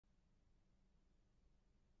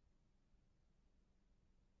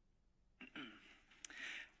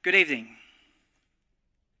Good evening.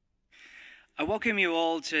 I welcome you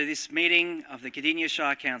all to this meeting of the Cardinia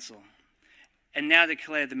Shire Council and now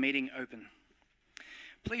declare the meeting open.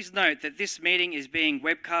 Please note that this meeting is being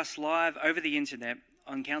webcast live over the internet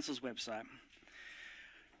on Council's website.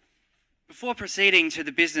 Before proceeding to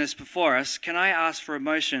the business before us, can I ask for a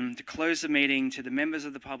motion to close the meeting to the members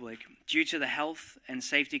of the public due to the health and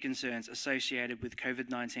safety concerns associated with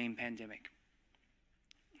COVID-19 pandemic?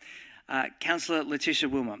 Councillor Letitia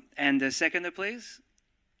Wilmot. And a seconder, please.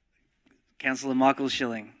 Councillor Michael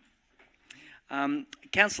Schilling.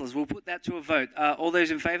 Councillors, we'll put that to a vote. All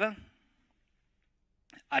those in favour?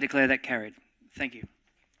 I declare that carried. Thank you.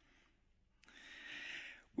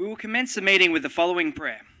 We will commence the meeting with the following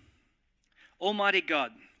prayer. Almighty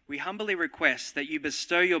God, we humbly request that you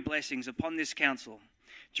bestow your blessings upon this council.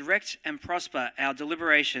 Direct and prosper our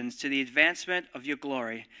deliberations to the advancement of your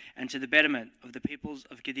glory and to the betterment of the peoples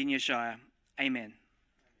of Cardinia Shire. Amen.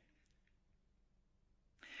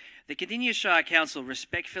 The Cardinia Shire Council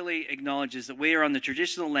respectfully acknowledges that we are on the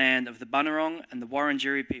traditional land of the Bunurong and the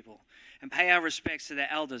Wurundjeri people and pay our respects to their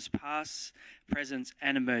elders past, present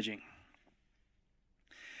and emerging.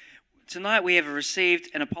 Tonight we have received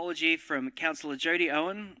an apology from Councillor Jodie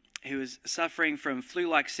Owen, who is suffering from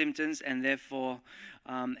flu-like symptoms and therefore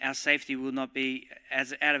our safety will not be,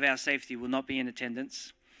 out of our safety, will not be in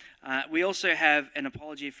attendance. We also have an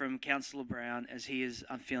apology from Councillor Brown as he is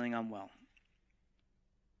feeling unwell.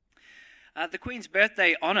 The Queen's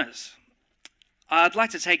Birthday Honours. I'd like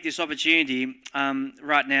to take this opportunity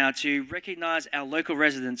right now to recognise our local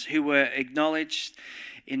residents who were acknowledged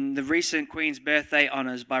in the recent Queen's Birthday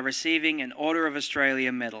Honours by receiving an Order of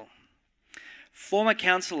Australia medal. Former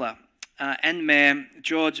councillor and Mayor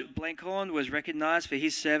George Blenkhorn was recognised for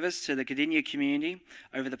his service to the Cardinia community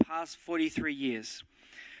over the past 43 years.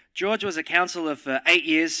 George was a councillor for 8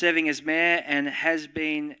 years, serving as mayor, and has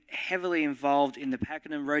been heavily involved in the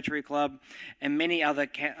Pakenham Rotary Club and many other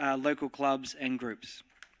local clubs and groups.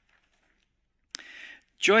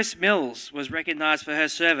 Joyce Mills was recognised for her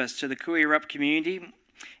service to the Kuirup community,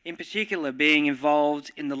 in particular being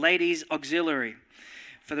involved in the Ladies Auxiliary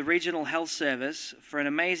for the Regional Health Service for an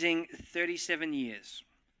amazing 37 years.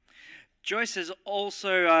 Joyce has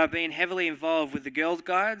also been heavily involved with the Girls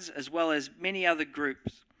Guides as well as many other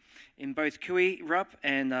groups in both Kuirup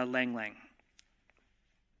and Lang Lang.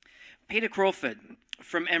 Peter Crawford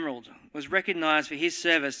from Emerald was recognised for his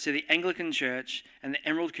service to the Anglican Church and the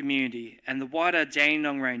Emerald community and the wider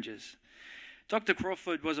Dandenong Ranges. Dr.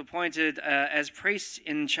 Crawford was appointed as priest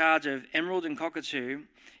in charge of Emerald and Cockatoo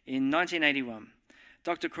in 1981.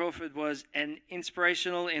 Dr. Crawford was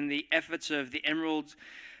inspirational in the efforts of the Emerald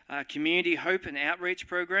Community Hope and Outreach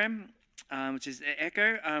Program, which is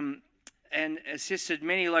ECHO, and assisted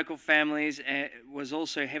many local families, and was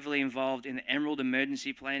also heavily involved in the Emerald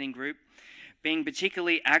Emergency Planning Group, being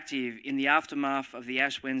particularly active in the aftermath of the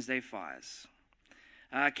Ash Wednesday fires.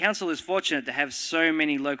 Council is fortunate to have so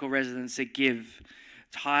many local residents that give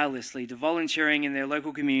tirelessly to volunteering in their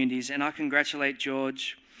local communities, and I congratulate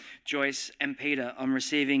George, Joyce and Peter on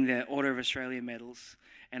receiving their Order of Australia medals.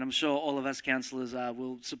 And I'm sure all of us councillors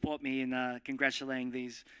will support me in congratulating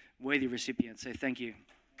these worthy recipients, so thank you.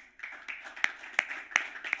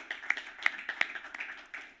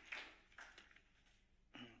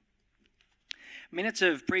 Minutes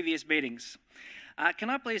of previous meetings.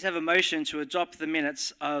 Can I please have a motion to adopt the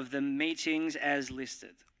minutes of the meetings as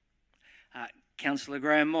listed? Councillor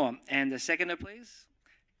Graham Moore. And a seconder, please.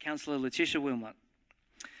 Councillor Letitia Wilmot.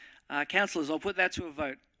 Councillors, I'll put that to a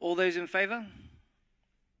vote. All those in favour?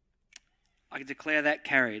 I declare that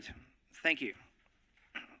carried. Thank you.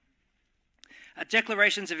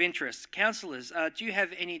 Declarations of interest. Councillors, do you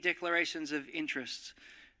have any declarations of interest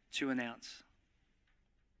to announce?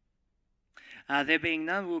 There being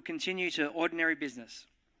none, we'll continue to ordinary business.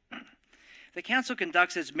 The Council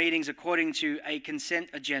conducts its meetings according to a consent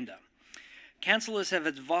agenda. Councillors have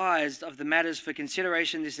advised of the matters for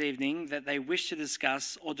consideration this evening that they wish to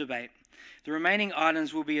discuss or debate. The remaining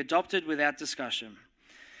items will be adopted without discussion.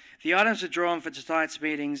 The items withdrawn for tonight's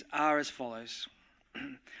meetings are as follows.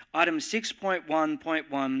 Item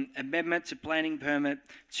 6.1.1, Amendment to Planning Permit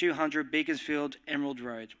 200 Beaconsfield-Emerald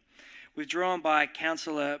Road. Withdrawn by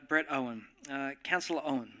Councillor Brett Owen. Councillor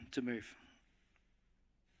Owen to move.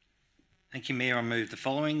 Thank you, Mayor. I move the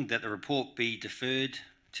following, that the report be deferred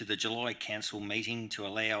to the July Council meeting to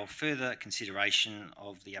allow further consideration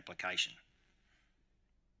of the application.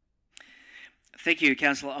 Thank you,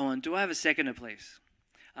 Councillor Owen. Do I have a seconder, please?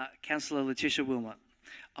 Councillor Letitia Wilmot.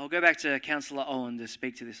 I'll go back to Councillor Owen to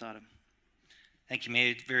speak to this item. Thank you,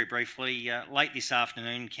 Mayor. Very briefly, late this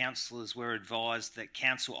afternoon, councillors were advised that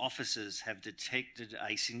council officers have detected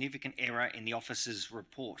a significant error in the officer's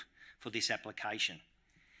report for this application.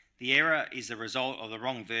 The error is the result of the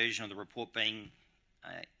wrong version of the report being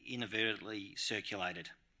inadvertently circulated.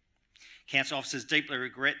 Council officers deeply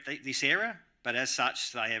regret this error, but as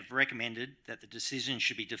such, they have recommended that the decision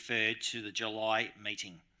should be deferred to the July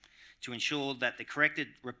meeting to ensure that the corrected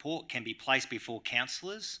report can be placed before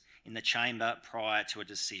councillors in the chamber prior to a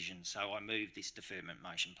decision. So I move this deferment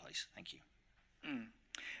motion, please. Thank you.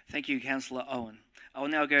 Thank you, Councillor Owen. I will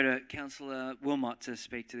now go to Councillor Wilmot to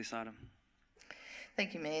speak to this item.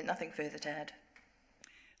 Thank you, Mayor. Nothing further to add.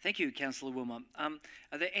 Thank you, Councillor Wilmot.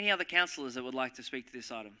 Are there any other councillors that would like to speak to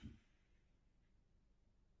this item?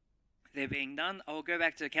 There being none, I will go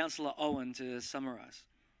back to Councillor Owen to summarise.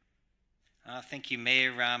 Thank you,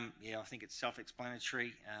 Mayor. Yeah, I think it's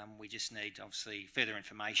self-explanatory. We just need, obviously, further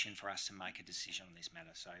information for us to make a decision on this matter.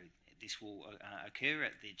 So this will occur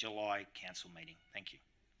at the July council meeting. Thank you.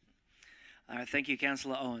 All right, thank you,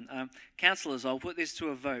 Councillor Owen. Councillors, I'll put this to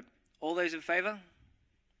a vote. All those in favour?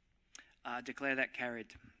 Declare that carried.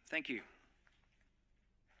 Thank you.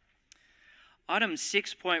 Item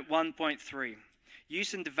 6.1.3,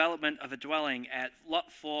 use and development of a dwelling at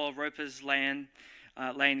Lot 4, Ropers Lane,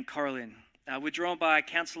 Cora, Lynn. Withdrawn by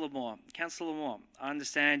Councillor Moore. Councillor Moore, I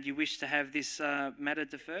understand you wish to have this matter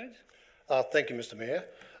deferred? Thank you, Mr Mayor.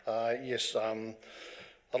 Yes,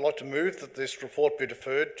 I'd like to move that this report be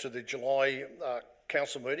deferred to the July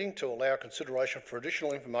council meeting to allow consideration for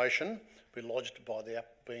additional information being lodged by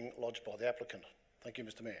the applicant. Thank you,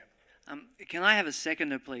 Mr Mayor. Can I have a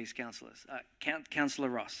seconder, please, councillors? Councillor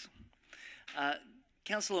Ross.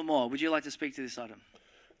 Councillor Moore, would you like to speak to this item?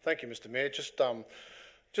 Thank you, Mr Mayor.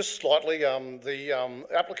 Just slightly, the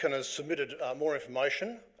applicant has submitted more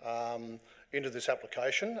information into this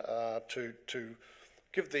application to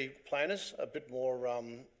give the planners a bit more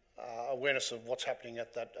awareness of what's happening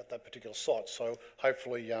at that particular site. So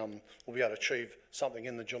hopefully we'll be able to achieve something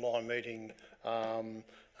in the July meeting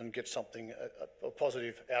and get something, a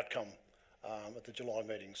positive outcome at the July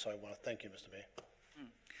meeting. So I want to thank you, Mr Mayor.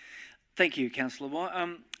 Thank you, Councillor Moore.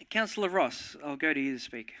 Councillor Ross, I'll go to you to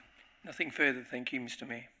speak. Nothing further, thank you, Mr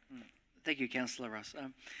Mayor. Thank you, Councillor Ross.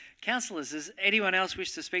 Councillors, does anyone else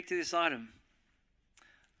wish to speak to this item?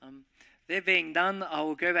 There being none, I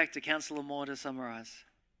will go back to Councillor Moore to summarise.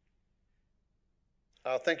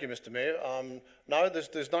 Thank you, Mr Mayor. No,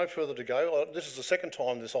 there's no further to go. This is the second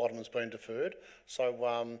time this item has been deferred,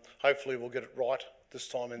 so hopefully we'll get it right this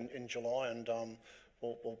time in July, and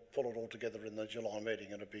we'll pull it all together in the July meeting,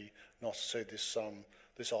 and it'd be nice to see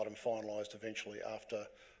this item finalised eventually after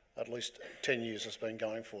at least 10 years it's been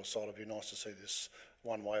going for, so it'd be nice to see this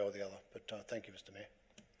one way or the other. But thank you, Mr Mayor.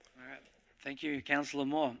 All right. Thank you, Councillor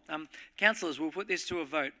Moore. Councillors, we'll put this to a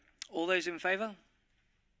vote. All those in favour?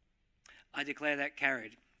 I declare that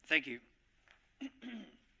carried. Thank you.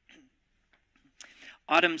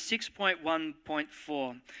 Item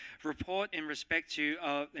 6.1.4, report in respect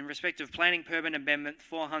of Planning Permit Amendment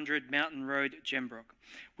 400 Mountain Road, Gembrook,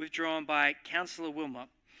 withdrawn by Councillor Wilmot.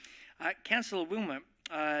 Councillor Wilmot,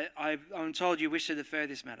 I'm told you wish to defer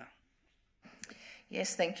this matter.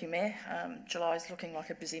 Yes, thank you, Mayor. July is looking like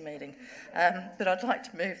a busy meeting, but I'd like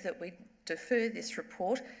to move that we defer this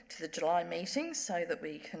report to the July meeting so that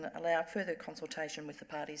we can allow further consultation with the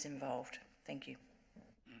parties involved. Thank you.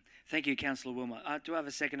 Thank you, Councillor Wilmot. Do I have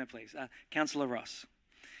a seconder, please? Councillor Ross.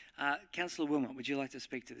 Councillor Wilmot, would you like to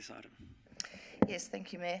speak to this item? Yes,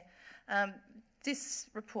 thank you, Mayor. This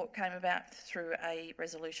report came about through a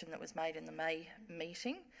resolution that was made in the May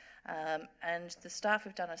meeting, and the staff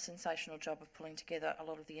have done a sensational job of pulling together a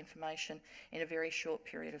lot of the information in a very short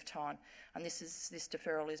period of time. And this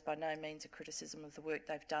deferral is by no means a criticism of the work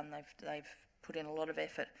they've done. They've put in a lot of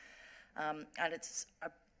effort, and it's a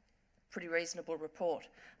pretty reasonable report.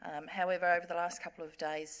 However, over the last couple of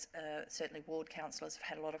days, certainly ward councillors have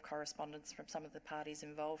had a lot of correspondence from some of the parties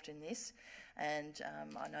involved in this, and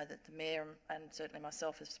I know that the Mayor and certainly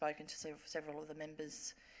myself have spoken to several of the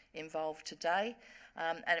members involved today,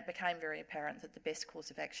 and it became very apparent that the best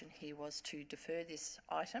course of action here was to defer this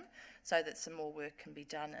item so that some more work can be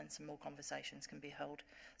done and some more conversations can be held.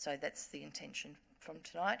 So that's the intention from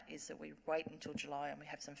tonight, is that we wait until July and we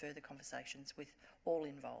have some further conversations with all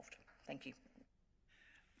involved. Thank you.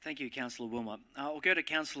 Thank you, Councillor Wilmot. I'll go to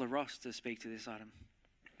Councillor Ross to speak to this item.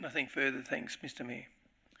 Nothing further, thanks, Mr Mayor.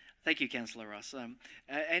 Thank you, Councillor Ross.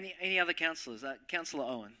 Any other councillors? Councillor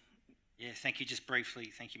Owen. Yeah, thank you. Just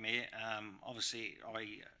briefly, thank you, Mayor. Obviously,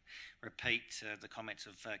 I repeat the comments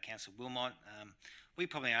of Councillor Wilmot. We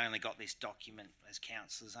probably only got this document as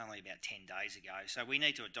councillors only about 10 days ago, so we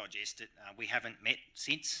need to digest it. We haven't met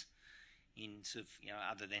since, in sort of,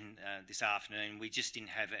 other than this afternoon. We just didn't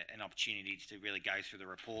have an opportunity to really go through the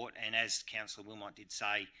report, and as Councillor Wilmot did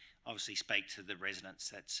say, obviously speak to the residents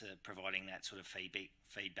that's providing that sort of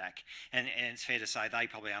feedback. And it's fair to say they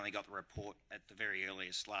probably only got the report at the very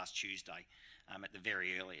earliest last Tuesday, at the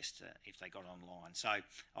very earliest, if they got online. So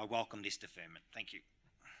I welcome this deferment. Thank you.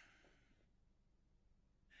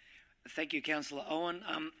 Thank you, Councillor Owen.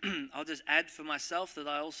 I'll just add for myself that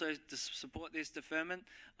I also support this deferment.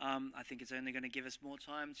 I think it's only going to give us more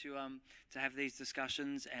time to have these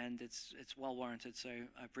discussions, and it's well warranted. So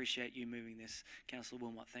I appreciate you moving this, Councillor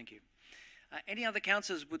Wilmot. Thank you. Any other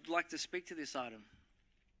councillors would like to speak to this item?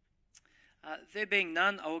 There being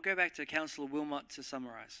none, I will go back to Councillor Wilmot to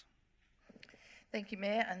summarise. Thank you,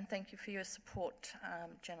 Mayor, and thank you for your support,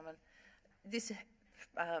 gentlemen. This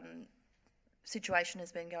situation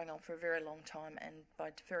has been going on for a very long time, and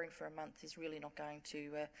by deferring for a month is really not going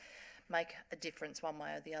to make a difference one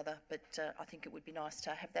way or the other. But I think it would be nice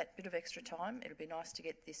to have that bit of extra time. It would be nice to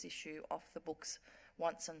get this issue off the books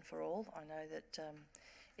once and for all. I know that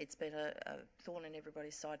it's been a thorn in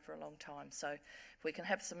everybody's side for a long time. So if we can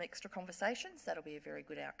have some extra conversations, that'll be a very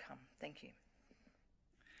good outcome. Thank you.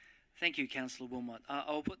 Thank you, Councillor Wilmot.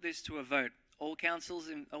 I'll put this to a vote. All councillors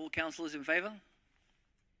in favour?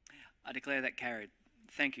 I declare that carried.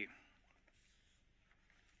 Thank you.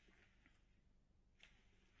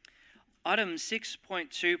 Items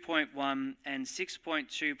 6.2.1 and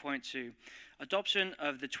 6.2.2, adoption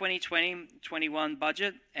of the 2020-21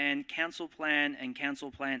 budget and council plan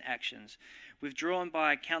actions, withdrawn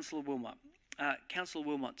by Councillor Wilmot. Councillor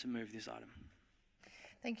Wilmot to move this item.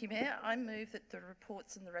 Thank you, Mayor. I move that the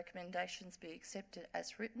reports and the recommendations be accepted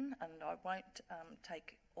as written, and I won't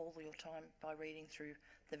take all your time by reading through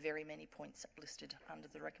the very many points listed under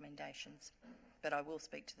the recommendations, but I will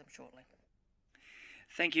speak to them shortly.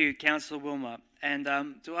 Thank you, Councillor Wilmot. And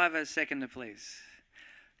do I have a seconder, please?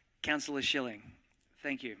 Councillor Schilling.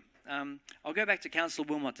 Thank you. I'll go back to Councillor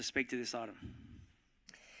Wilmot to speak to this item.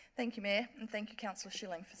 Thank you, Mayor, and thank you, Councillor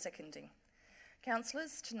Schilling, for seconding.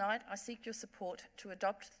 Councillors, tonight I seek your support to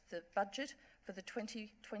adopt the budget for the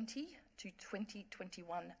 2020 to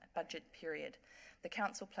 2021 budget period, the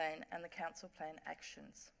council plan and the council plan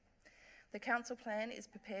actions. The council plan is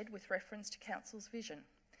prepared with reference to council's vision.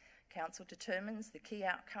 Council determines the key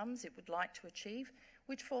outcomes it would like to achieve,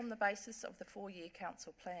 which form the basis of the 4-year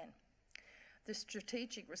council plan. The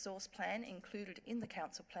strategic resource plan included in the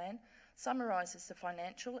council plan summarises the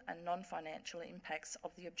financial and non-financial impacts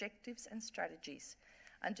of the objectives and strategies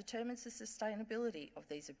and determines the sustainability of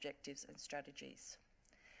these objectives and strategies.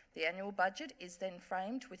 The annual budget is then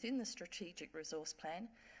framed within the strategic resource plan,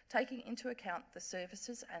 taking into account the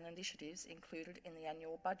services and initiatives included in the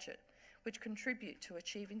annual budget, which contribute to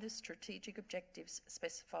achieving the strategic objectives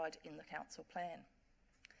specified in the council plan.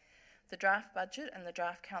 The draft budget and the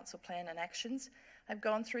draft council plan and actions have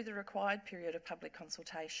gone through the required period of public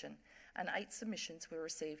consultation, and 8 submissions were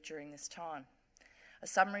received during this time. A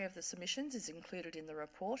summary of the submissions is included in the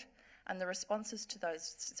report, and the responses to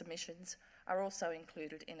those submissions are also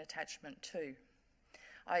included in attachment 2.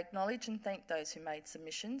 I acknowledge and thank those who made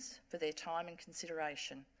submissions for their time and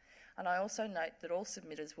consideration, and I also note that all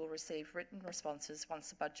submitters will receive written responses once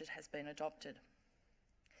the budget has been adopted.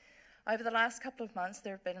 Over the last couple of months,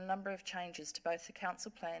 there have been a number of changes to both the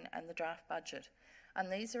council plan and the draft budget,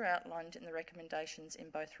 and these are outlined in the recommendations in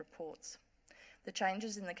both reports. The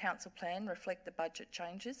changes in the council plan reflect the budget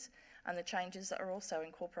changes, and the changes are also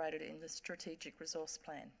incorporated in the strategic resource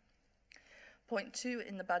plan. Point 2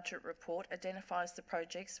 in the budget report identifies the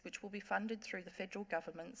projects which will be funded through the federal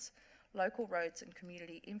government's local roads and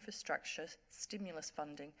community infrastructure stimulus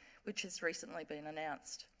funding, which has recently been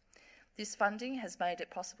announced. This funding has made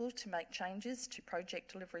it possible to make changes to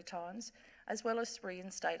project delivery times, as well as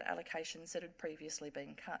reinstate allocations that had previously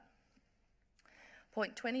been cut.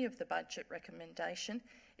 Point 20 of the budget recommendation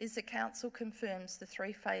is that Council confirms the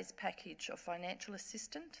 3-phase package of financial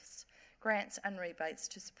assistance, grants and rebates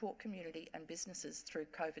to support community and businesses through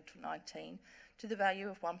COVID-19 to the value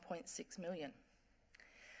of $1.6 million.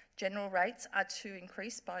 General rates are to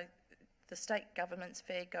increase by the state government's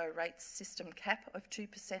Fair Go rates system cap of 2%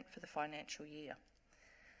 for the financial year.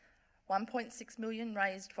 $1.6 million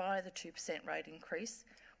raised via the 2% rate increase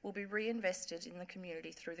will be reinvested in the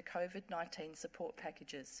community through the COVID-19 support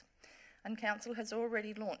packages, and Council has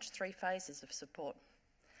already launched 3 phases of support.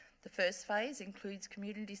 The first phase includes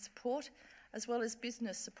community support as well as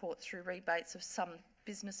business support through rebates of some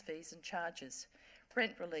business fees and charges,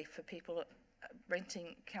 rent relief for people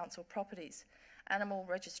renting council properties, animal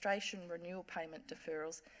registration renewal payment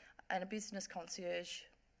deferrals, and a business concierge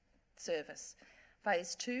service.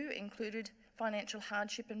 Phase 2 included financial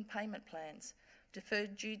hardship and payment plans,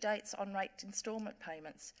 deferred due dates on rate instalment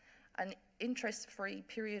payments, an interest-free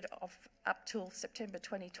period of up till September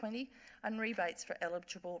 2020, and rebates for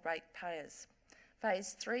eligible rate payers.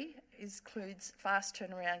 Phase 3 includes fast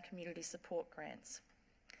turnaround community support grants.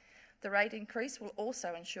 The rate increase will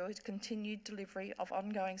also ensure continued delivery of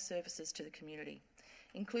ongoing services to the community,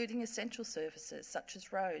 including essential services such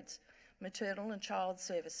as roads, maternal and child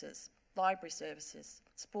services, library services,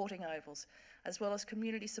 sporting ovals, as well as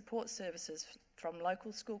community support services from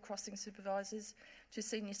local school crossing supervisors to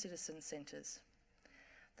senior citizen centres.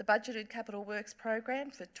 The budgeted capital works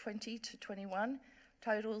program for 20 to 21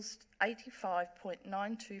 totals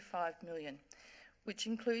 $85.925 million, which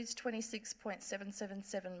includes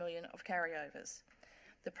 $26.777 million of carryovers.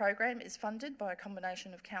 The program is funded by a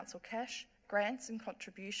combination of council cash, grants and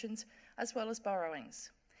contributions, as well as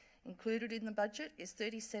borrowings. Included in the budget is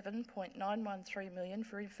 $37.913 million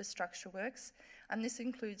for infrastructure works, and this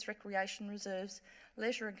includes recreation reserves,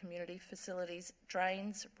 leisure and community facilities,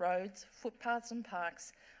 drains, roads, footpaths and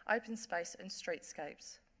parks, open space and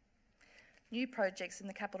streetscapes. New projects in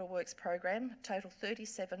the Capital Works program total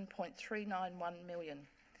 $37.391 million,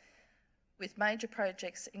 with major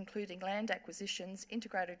projects including land acquisitions,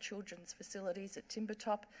 integrated children's facilities at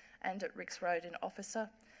Timbertop and at Ricks Road in Officer,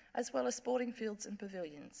 as well as sporting fields and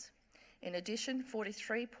pavilions. In addition,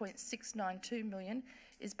 $43.692 million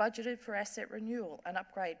is budgeted for asset renewal and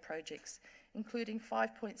upgrade projects, including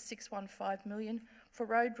 $5.615 million for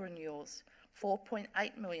road renewals,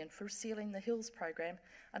 $4.8 million for Sealing the Hills program,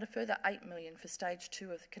 and a further $8 million for Stage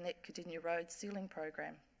 2 of the Connect Cardinia Road sealing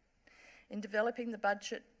program. In developing the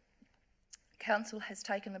budget, Council has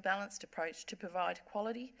taken a balanced approach to provide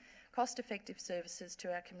quality, cost-effective services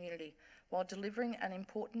to our community while delivering an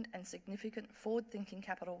important and significant forward-thinking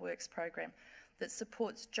capital works program that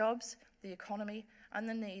supports jobs, the economy and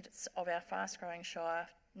the needs of our fast-growing Shire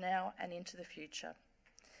now and into the future.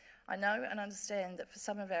 I know and understand that for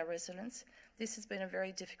some of our residents, this has been a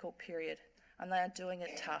very difficult period and they are doing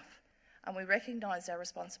it tough, and we recognise our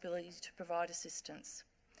responsibility to provide assistance.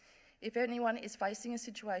 If anyone is facing a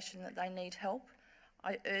situation that they need help,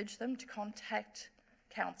 I urge them to contact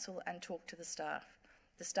Council and talk to the staff.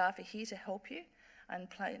 The staff are here to help you, and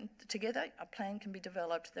together a plan can be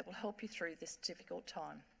developed that will help you through this difficult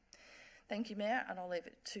time. Thank you, Mayor, and I'll leave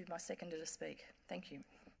it to my seconder to speak. Thank you.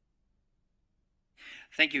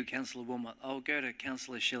 Thank you, Councillor Wilmot. I'll go to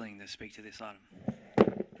Councillor Schilling to speak to this item.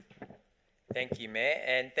 Thank you, Mayor,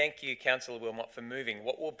 and thank you, Councillor Wilmot, for moving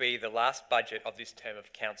what will be the last budget of this term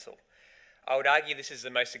of Council. I would argue this is the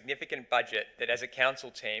most significant budget that as a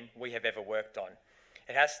Council team we have ever worked on.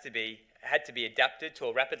 It had to be adapted to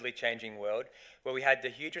a rapidly changing world where we had the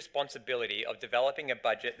huge responsibility of developing a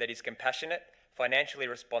budget that is compassionate, financially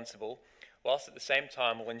responsible, whilst at the same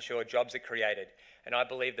time will ensure jobs are created, and I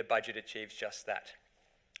believe the budget achieves just that.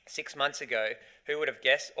 6 months ago, who would have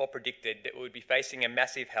guessed or predicted that we would be facing a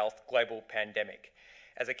massive health global pandemic?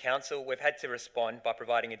 As a council, we've had to respond by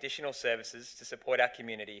providing additional services to support our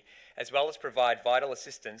community, as well as provide vital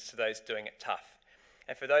assistance to those doing it tough.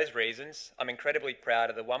 And for those reasons, I'm incredibly proud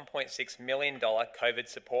of the $1.6 million COVID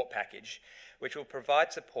support package, which will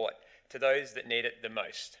provide support to those that need it the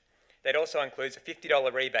most. That also includes a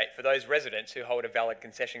 $50 rebate for those residents who hold a valid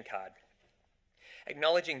concession card.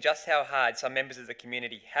 Acknowledging just how hard some members of the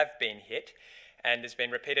community have been hit, and there's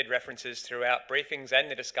been repeated references throughout briefings and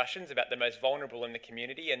the discussions about the most vulnerable in the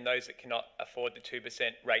community and those that cannot afford the 2%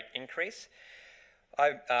 rate increase,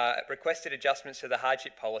 I requested adjustments to the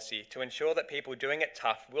hardship policy to ensure that people doing it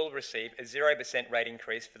tough will receive a 0% rate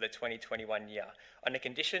increase for the 2021 year, on the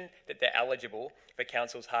condition that they're eligible for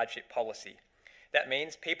Council's hardship policy. That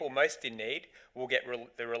means people most in need will get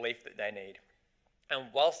the relief that they need. And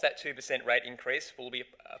whilst that 2% rate increase will be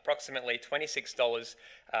approximately $26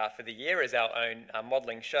 for the year, as our own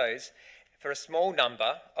modelling shows, for a small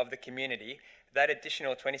number of the community, that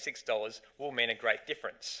additional $26 will mean a great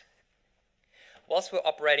difference. Whilst we're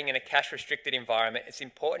operating in a cash-restricted environment, it's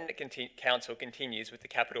important that Council continues with the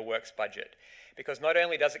Capital Works budget, because not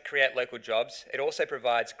only does it create local jobs, it also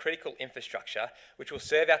provides critical infrastructure which will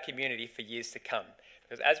serve our community for years to come.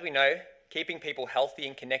 Because as we know, keeping people healthy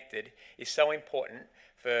and connected is so important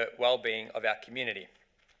for well-being of our community.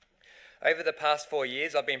 Over the past 4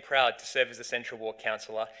 years, I've been proud to serve as the Central Ward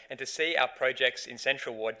Councillor and to see our projects in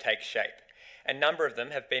Central Ward take shape. A number of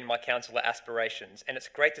them have been my councillor aspirations, and it's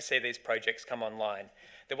great to see these projects come online.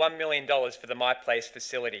 The $1 million for the My Place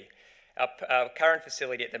facility, Our current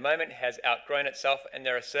facility at the moment has outgrown itself, and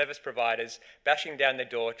there are service providers bashing down the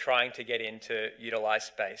door trying to get in to utilise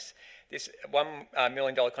space. This $1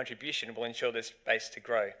 million contribution will ensure this space to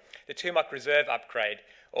grow. The Toomuc Reserve upgrade,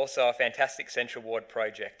 also a fantastic Central Ward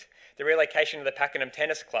project. The relocation of the Pakenham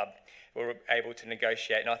Tennis Club, we were able to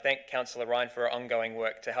negotiate, and I thank Councillor Ryan for her ongoing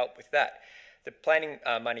work to help with that. The planning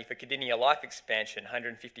money for Cardinia Life expansion,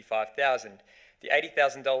 $155,000. The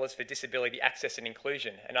 $80,000 for disability access and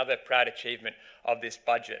inclusion, another proud achievement of this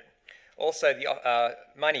budget. Also the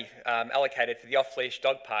money allocated for the off-leash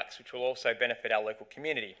dog parks, which will also benefit our local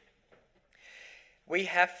community. We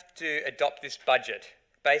have to adopt this budget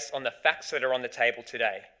based on the facts that are on the table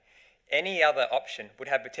today. Any other option would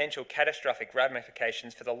have potential catastrophic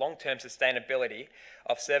ramifications for the long-term sustainability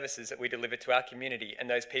of services that we deliver to our community and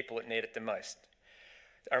those people that need it the most.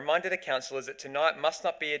 A reminder to councillors that tonight must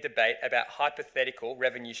not be a debate about hypothetical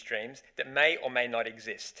revenue streams that may or may not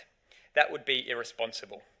exist. That would be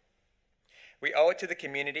irresponsible. We owe it to the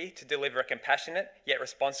community to deliver a compassionate yet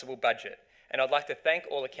responsible budget. And I'd like to thank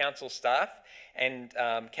all the council staff and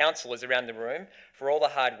councillors around the room for all the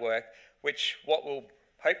hard work, what will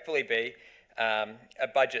hopefully be a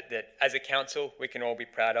budget that, as a council, we can all be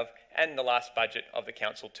proud of, and the last budget of the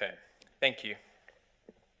council term. Thank you.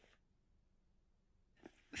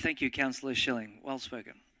 Thank you, Councillor Schilling. Well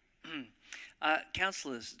spoken.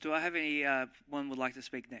 Councillors, do I have any one would like to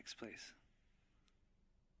speak next, please?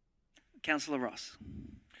 Councillor Ross.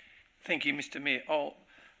 Thank you, Mr. Mayor.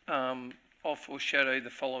 I'll foreshadow the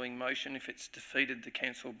following motion if it's defeated the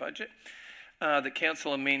council budget. The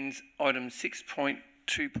council amends item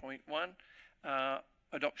 6.2.1,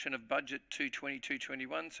 adoption of budget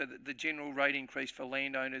 22221, so that the general rate increase for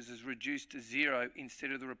landowners is reduced to 0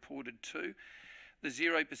 instead of the reported 2. The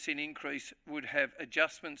 0% increase would have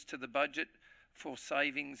adjustments to the budget for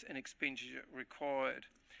savings and expenditure required.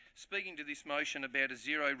 Speaking to this motion about a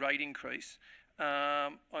 0 rate increase,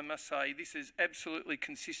 I must say this is absolutely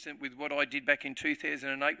consistent with what I did back in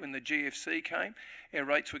 2008 when the GFC came. Our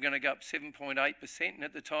rates were going to go up 7.8%, and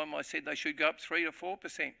at the time I said they should go up 3 to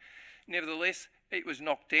 4%. Nevertheless, it was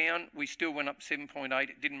knocked down. We still went up 7.8.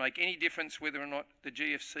 It didn't make any difference whether or not the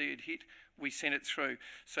GFC had hit. We sent it through.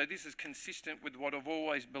 So this is consistent with what I've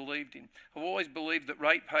always believed in. I've always believed that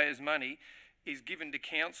ratepayers' money is given to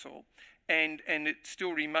council, and it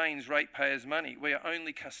still remains ratepayers' money. We are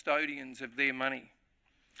only custodians of their money.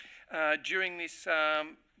 During this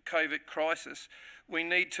COVID crisis, we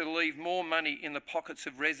need to leave more money in the pockets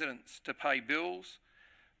of residents to pay bills,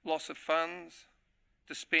 loss of funds,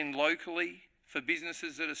 to spend locally, for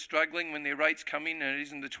businesses that are struggling when their rates come in and it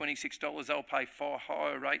isn't the $26, they'll pay far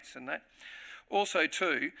higher rates than that. Also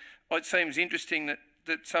too, it seems interesting that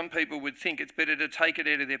some people would think it's better to take it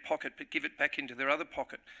out of their pocket but give it back into their other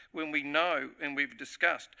pocket, when we know and we've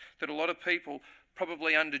discussed that a lot of people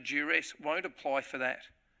probably under duress won't apply for that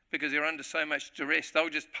because they're under so much duress. They'll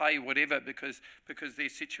just pay whatever because their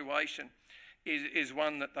situation is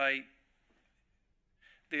one that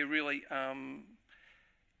they're really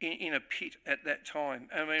in a pit at that time.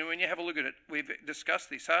 I mean, when you have a look at it, we've discussed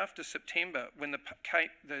this. After September, when the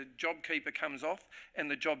JobKeeper comes off and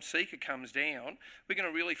the Job Seeker comes down, we're going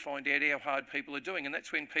to really find out how hard people are doing, and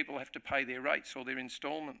that's when people have to pay their rates or their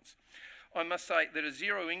instalments. I must say that a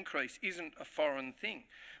 0 increase isn't a foreign thing.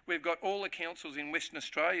 We've got all the councils in Western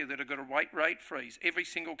Australia that have got a rate freeze, every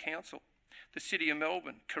single council. The City of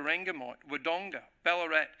Melbourne, Corangamite, Wodonga,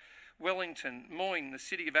 Ballarat, Wellington, Moyne, the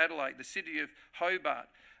City of Adelaide, the City of Hobart,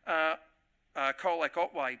 Colac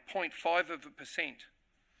Otway, 0.5%.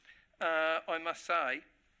 I must say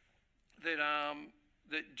that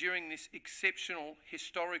during this exceptional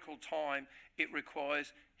historical time, it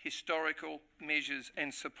requires historical measures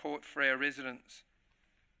and support for our residents.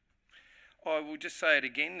 I will just say it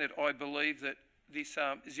again that I believe that this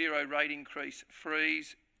 0 rate increase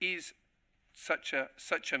freeze is such a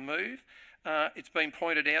move. It's been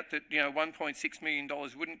pointed out that $1.6 million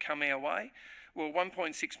wouldn't come our way. Well,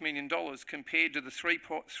 $1.6 million compared to the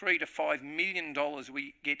 $3 to $5 million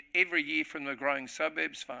we get every year from the Growing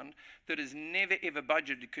Suburbs Fund that is never ever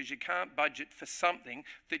budgeted, because you can't budget for something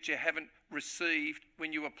that you haven't received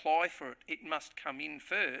when you apply for it. It must come in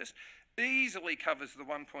first. Easily covers the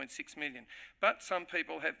 1.6 million. But some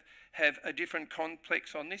people have a different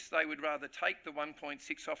complex on this. They would rather take the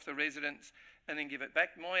 1.6 off the residents and then give it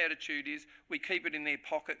back. My attitude is we keep it in their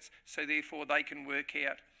pockets, so therefore they can work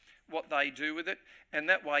out what they do with it, and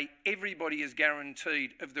that way everybody is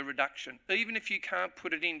guaranteed of the reduction. Even if you can't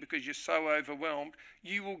put it in because you're so overwhelmed,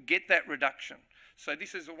 you will get that reduction. So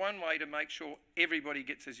this is the one way to make sure everybody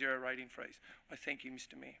gets a 0 rate freeze. I thank you,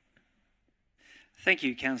 Mr. Mayor. Thank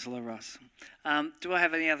you, Councillor Ross. Do I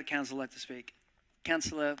have any other councillor like to speak?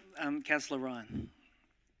 Councillor Ryan.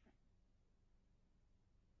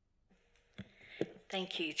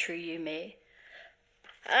 Thank you, through you, Mayor.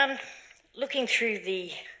 Looking through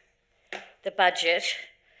the budget,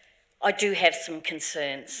 I do have some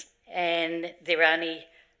concerns, and they're only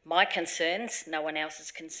my concerns, no one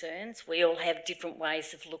else's concerns. We all have different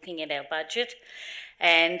ways of looking at our budget,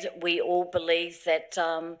 and we all believe that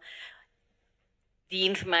the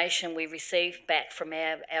information we receive back from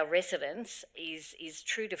our residents is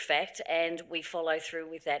true to fact, and we follow through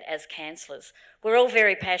with that as councillors. We're all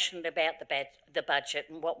very passionate about the budget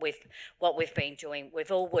and what we've been doing. We've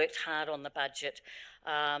all worked hard on the budget.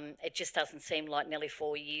 It just doesn't seem like nearly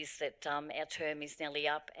 4 years that our term is nearly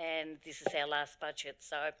up, and this is our last budget.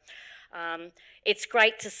 So it's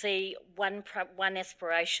great to see one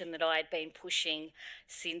aspiration that I had been pushing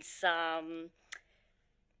since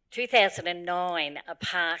 2009, a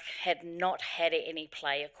park had not had any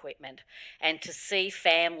play equipment, and to see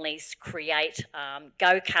families create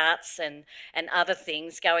go-karts and other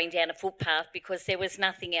things going down a footpath because there was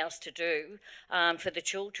nothing else to do for the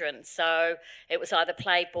children. So it was either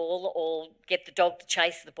play ball or get the dog to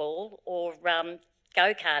chase the ball, or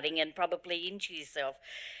go-karting and probably injure yourself.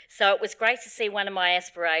 So it was great to see one of my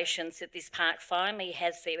aspirations that this park finally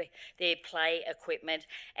has their play equipment,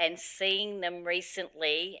 and seeing them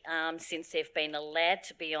recently, since they've been allowed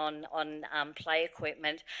to be on play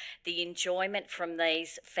equipment, the enjoyment from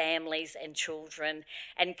these families and children,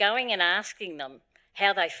 and going and asking them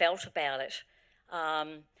how they felt about it,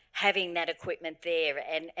 having that equipment there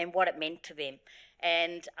and what it meant to them.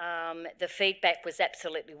 And the feedback was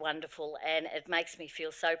absolutely wonderful, and it makes me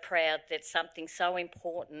feel so proud that something so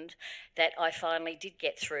important that I finally did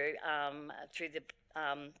get through the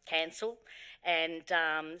council. And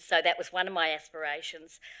so that was one of my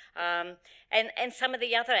aspirations. And some of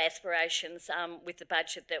the other aspirations with the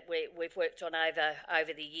budget that we've worked on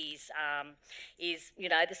over the years is, you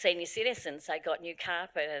know, the senior citizens. They got new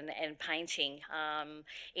carpet and painting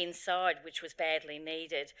inside, which was badly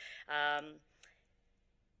needed.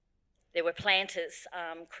 There were planters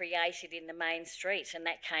created in the main street, and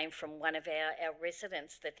that came from one of our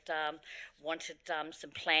residents that wanted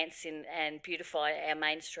some plants in and beautify our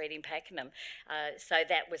main street in Pakenham. So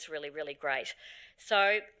that was really, really great.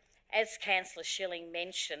 So as Councillor Schilling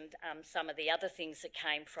mentioned, some of the other things that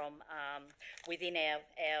came from within our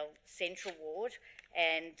central ward,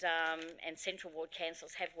 and central ward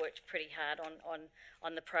councils have worked pretty hard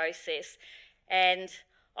on the process. And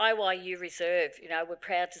IYU Reserve, you know, we're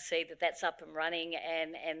proud to see that that's up and running,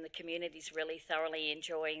 and the community's really thoroughly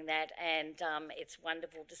enjoying that, and it's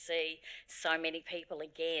wonderful to see so many people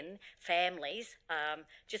again, families,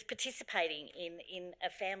 just participating in a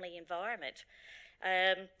family environment.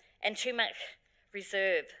 And Tumac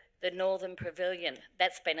Reserve, the Northern Pavilion,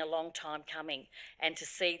 that's been a long time coming, and to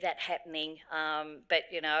see that happening, but,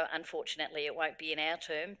 you know, unfortunately it won't be in our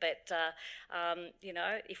term, but, you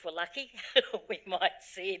know, if we're lucky, we might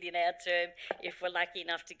see it in our term if we're lucky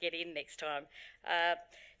enough to get in next time.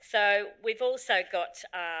 So we've also got,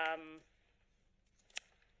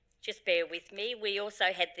 just bear with me, we also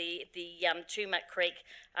had the Tumac Creek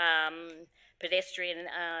pedestrian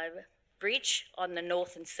bridge on the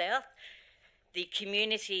north and south. The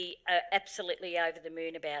community are absolutely over the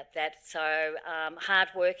moon about that. So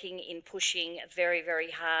hard-working in pushing very, very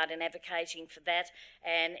hard and advocating for that,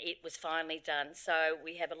 and it was finally done. So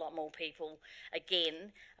we have a lot more people,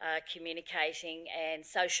 again, communicating and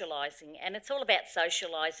socialising. And it's all about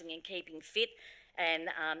socialising and keeping fit and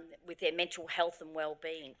with their mental health and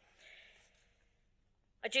well-being.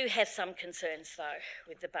 I do have some concerns, though,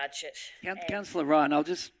 with the budget. Councillor Ryan, I'll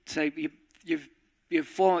just say you're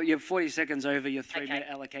 40 seconds over your 3-minute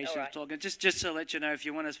allocation of talking. Just to let you know, if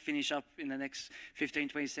you want to finish up in the next 15,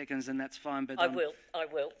 20 seconds, then that's fine. But I will.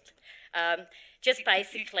 Just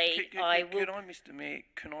basically, I will... Can I, Mr Mayor,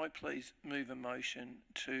 can I please move a motion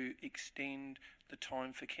to extend the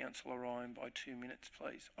time for Councillor Ryan by 2 minutes,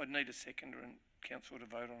 please? I'd need a seconder and council to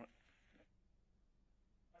vote on it.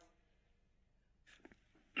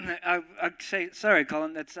 I'd say, sorry,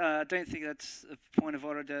 Colin, that's, I don't think that's a point of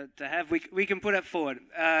order to have. We can put it forward.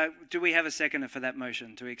 Do we have a seconder for that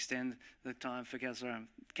motion to extend the time for Councillor Owen?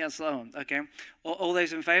 Councillor Owen, okay. All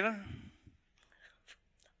those in favour?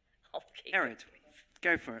 Carried.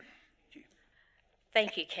 Go for it.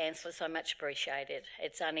 Thank you, Councillor, so much appreciated.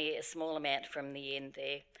 It's only a small amount from the end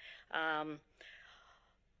there. I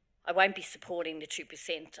won't be supporting the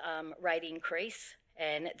 2% rate increase,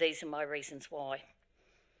 and these are my reasons why.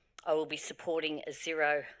 I will be supporting a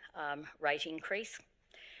 0 rate increase.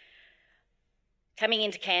 Coming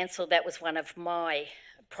into council, that was one of my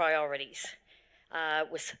priorities,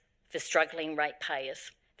 was for struggling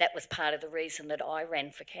ratepayers. That was part of the reason that I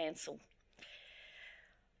ran for council.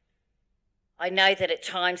 I know that at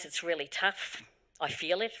times it's really tough. I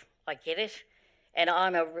feel it, I get it, and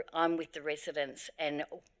I'm with the residents and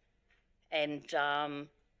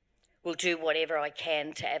will do whatever I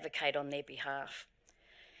can to advocate on their behalf.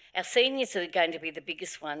 Our seniors are going to be the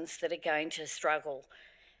biggest ones that are going to struggle,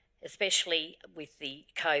 especially with the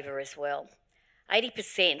COVA as well.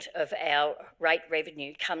 80% of our rate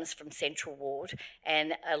revenue comes from Central Ward,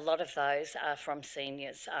 and a lot of those are from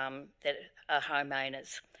seniors that are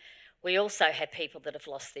homeowners. We also have people that have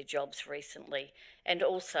lost their jobs recently, and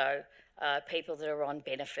also people that are on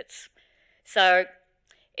benefits. So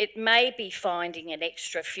it may be finding an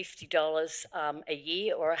extra $50 a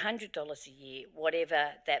year or $100 a year,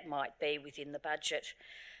 whatever that might be within the budget.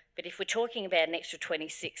 But if we're talking about an extra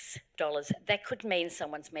 $26, that could mean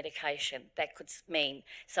someone's medication, that could mean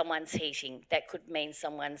someone's heating, that could mean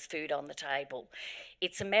someone's food on the table.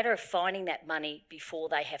 It's a matter of finding that money before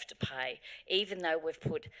they have to pay, even though we've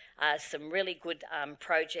put some really good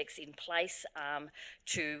projects in place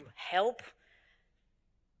to help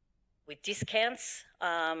with discounts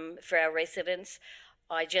for our residents.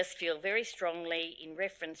 I just feel very strongly in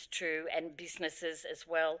reference to, and businesses as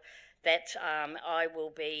well, that I will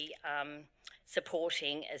be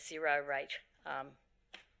supporting a zero rate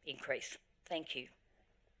increase. Thank you.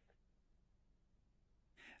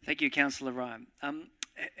 Thank you, Councillor Ryan.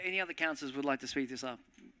 Any other councillors would like to speak this up?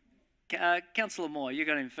 Councillor Moore, you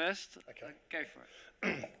got in first. Okay. Go for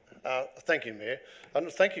it. Thank you, Mayor.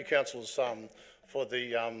 And thank you, councillors, for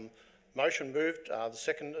the motion moved. The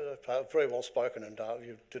second, very well spoken, and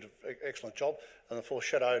you did an excellent job. And the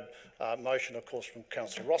foreshadowed motion, of course, from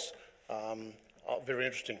Councillor Ross. Very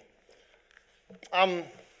interesting. Where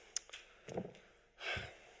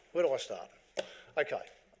do I start? Okay.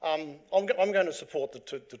 I'm going to support the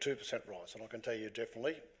 2% rise, and I can tell you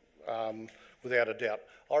definitely, without a doubt.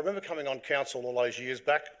 I remember coming on council all those years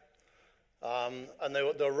back, and there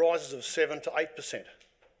were rises of 7 to 8%.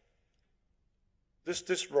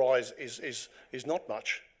 This rise is not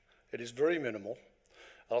much. It is very minimal.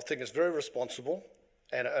 I think it's very responsible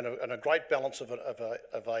and a great balance of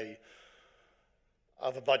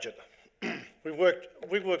a budget. We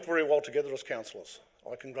worked very well together as councillors.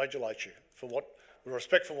 I congratulate you for what we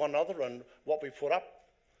respect for one another and what we put up.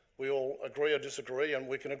 We all agree or disagree, and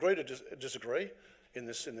we can agree to disagree in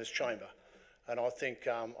this chamber. And I think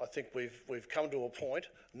we've come to a point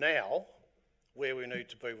now where we need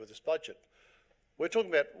to be with this budget. We're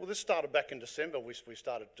talking about, well, this started back in December, we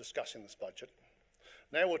started discussing this budget.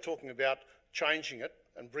 Now we're talking about changing it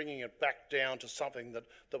and bringing it back down to something that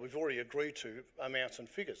we've already agreed to, amounts and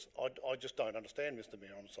figures. I just don't understand, Mr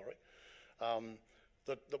Mayor, I'm sorry,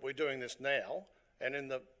 that we're doing this now,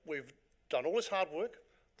 and we've done all this hard work,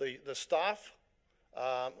 the staff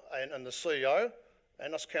and the CEO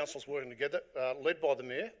and us councillors working together, led by the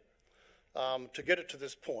Mayor, to get it to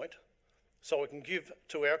this point so we can give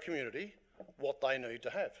to our community what they need to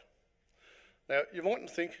have. Now, you might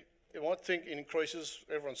think increases,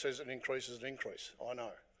 everyone says an increase is an increase, I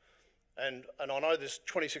know. And I know this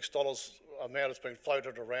 $26 amount has been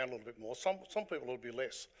floated around a little bit more. Some people it would be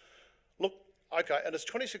less. Look, okay, and it's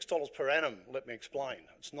 $26 per annum, let me explain.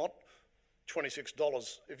 It's not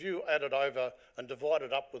 $26. If you add it over and divide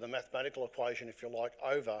it up with a mathematical equation, if you like,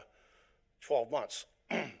 over 12 months,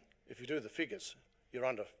 if you do the figures, you're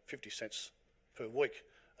under 50 cents per week.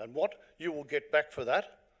 And what you will get back for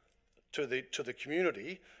that to the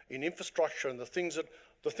community in infrastructure and the things that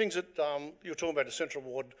you're talking about the Central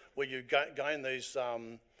Ward, where you gain these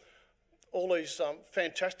all these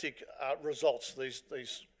fantastic results, these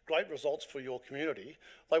great results for your community,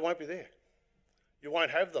 they won't be there. You won't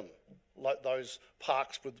have them, like those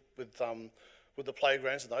parks with the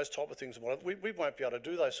playgrounds and those type of things. We won't be able to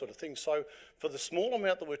do those sort of things. So for the small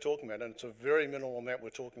amount that we're talking about, and it's a very minimal amount we're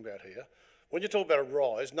talking about here, when you talk about a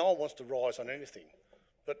rise, no one wants to rise on anything.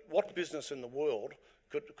 But what business in the world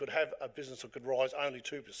could have a business that could rise only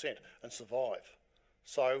 2% and survive?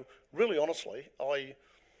 So really, honestly, I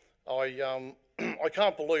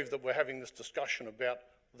can't believe that we're having this discussion about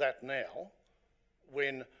that now,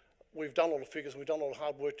 when we've done all the figures and we've done all the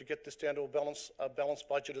hard work to get this down to a balanced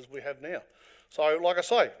budget as we have now. So, like I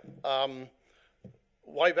say,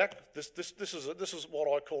 way back, this is what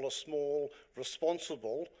I call a small,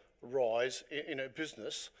 responsible rise in a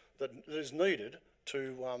business that is needed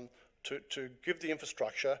to give the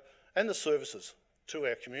infrastructure and the services to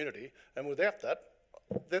our community. And without that,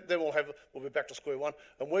 then we'll be back to square one.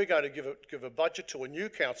 And we're going to give a budget to a new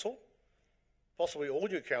council, possibly all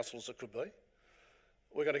new councillors it could be,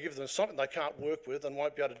 we're going to give them something they can't work with and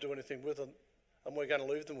won't be able to do anything with, and we're going to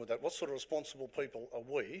leave them with that. What sort of responsible people are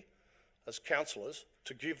we, as councillors,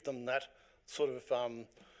 to give them that sort of,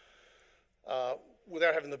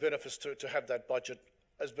 without having the benefits to have that budget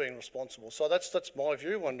as being responsible? So that's my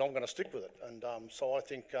view, and I'm going to stick with it. And so I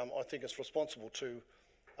think it's responsible to,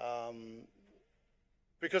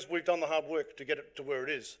 because we've done the hard work to get it to where it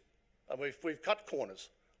is, and we've cut corners.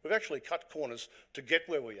 We've actually cut corners to get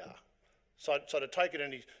where we are. So to take it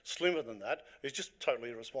any slimmer than that is just totally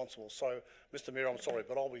irresponsible. So, Mr Mayor, I'm sorry,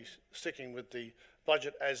 but I'll be sticking with the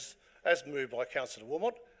budget as moved by Councillor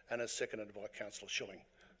Wilmot and as seconded by Councillor Schilling.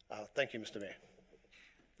 Thank you, Mr Mayor.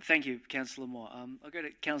 Thank you, Councillor Moore. I'll go to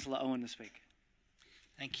Councillor Owen to speak.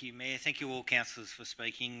 Thank you, Mayor. Thank you all councillors for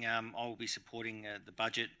speaking. I will be supporting the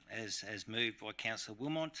budget as moved by Councillor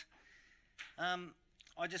Wilmot.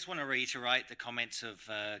 I just want to reiterate the comments of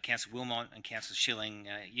Councillor Wilmot and Councillor Schilling.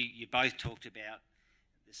 You both talked about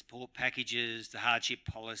the support packages, the hardship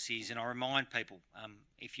policies, and I remind people,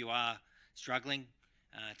 if you are struggling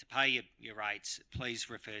to pay your rates, please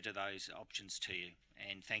refer to those options to you,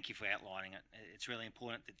 and thank you for outlining it. It's really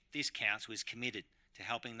important that this council is committed to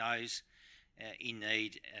helping those in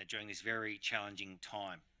need during this very challenging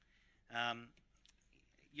time.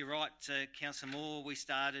 You're right, Councillor Moore, we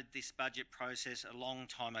started this budget process a long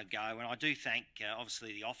time ago, and I do thank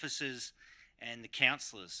obviously the officers and the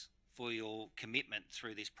councillors for your commitment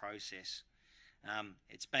through this process.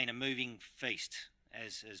 It's been a moving feast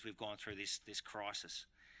as we've gone through this crisis.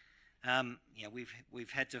 You know,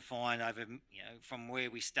 we've had to find over, from where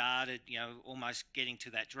we started, almost getting to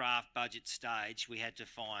that draft budget stage, we had to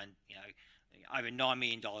find, over $9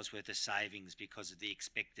 million worth of savings because of the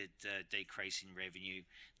expected decrease in revenue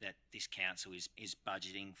that this council is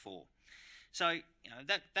budgeting for. So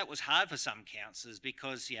that was hard for some councillors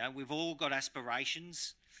because we've all got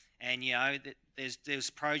aspirations, and that there's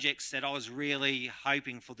projects that I was really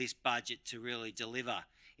hoping for this budget to really deliver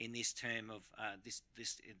in this term of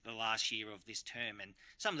the last year of this term. And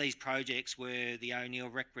some of these projects were the O'Neill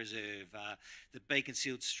Rec Reserve, the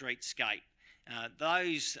Beaconsfield Streetscape.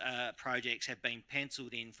 Those projects have been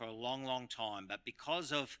penciled in for a long time, but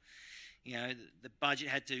because of the budget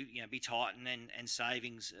had to be tightened and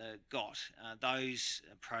savings those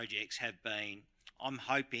projects have been, I'm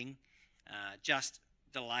hoping, just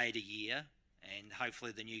delayed a year, and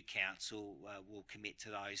hopefully the new council will commit to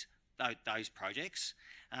those projects.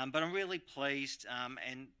 But I'm really pleased,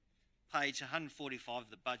 and page 145 of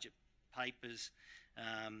the budget papers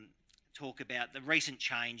talk about the recent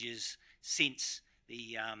changes since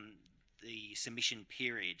the submission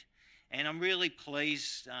period. And I'm really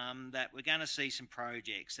pleased that we're going to see some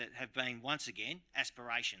projects that have been, once again,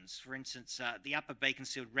 aspirations. For instance, the Upper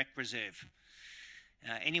Beaconsfield Rec Reserve.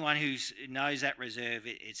 Anyone who knows that reserve,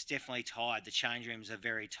 it's definitely tired. The change rooms are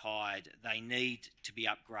very tired. They need to be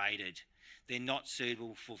upgraded. They're not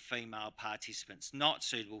suitable for female participants, not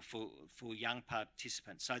suitable for young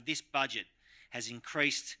participants. So this budget has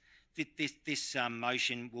increased. This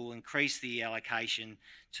motion will increase the allocation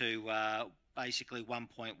to basically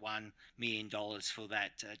 $1.1 million for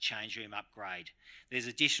that change room upgrade. There's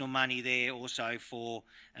additional money there also for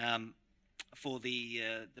the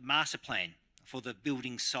master plan for the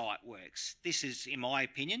building site works. This is, in my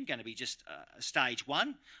opinion, going to be just a stage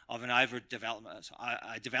one of an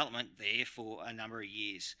development there for a number of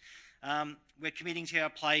years. We're committing to our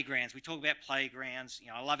playgrounds. We talk about playgrounds.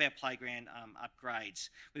 I love our playground upgrades.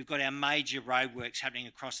 We've got our major roadworks happening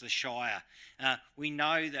across the Shire. We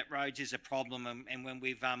know that roads is a problem, and when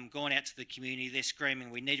we've gone out to the community, they're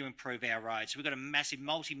screaming, we need to improve our roads. So we've got a massive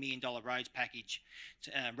multi-million-dollar roads package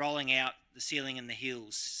rolling out the Sealing and the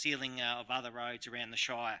Hills, sealing of other roads around the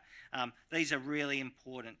Shire. These are really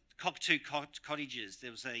important. Cockatoo cottages,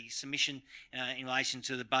 there was a submission in relation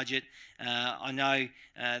to the budget. I know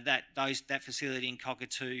that facility in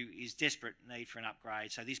Cockatoo is desperate need for an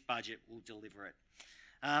upgrade, so this budget will deliver it.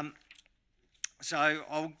 So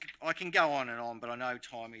I can go on and on, but I know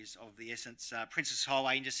time is of the essence. Princess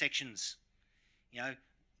Highway intersections,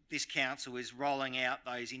 this council is rolling out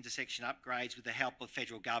those intersection upgrades with the help of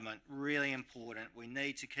federal government. Really important. We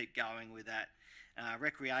need to keep going with that.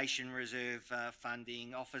 Recreation reserve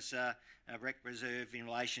funding, officer rec reserve in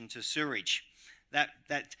relation to sewerage.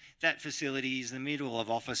 That facility is in the middle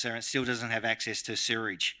of officer and it still doesn't have access to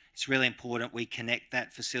sewerage. It's really important we connect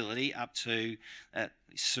that facility up to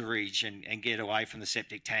sewerage and get away from the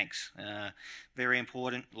septic tanks. Very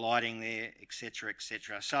important, lighting there, etc.,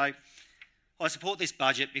 etc. So I support this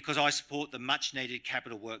budget because I support the much needed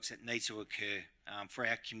capital works that need to occur for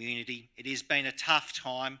our community. It has been a tough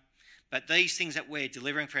time, But these things that we're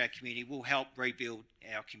delivering for our community will help rebuild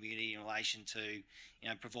our community in relation to,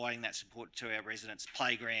 providing that support to our residents,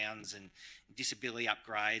 playgrounds and disability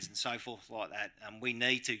upgrades and so forth like that. We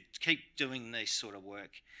need to keep doing this sort of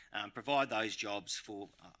work, provide those jobs for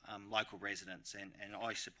local residents, and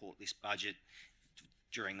I support this budget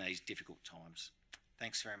during these difficult times.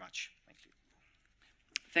 Thanks very much. Thank you.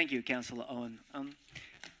 Thank you, Councillor Owen.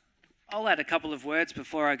 I'll add a couple of words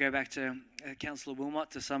before I go back to Councillor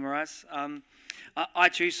Wilmot to summarise. I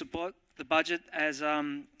too support the budget as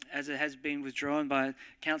it has been withdrawn by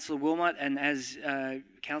Councillor Wilmot, and as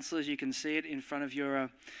councillors, you can see it in front of your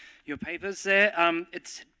papers there.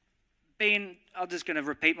 It's been, I'm just going to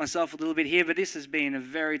repeat myself a little bit here, but this has been a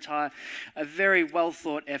very well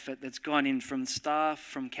thought effort that's gone in from staff,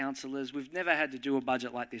 from councillors. We've never had to do a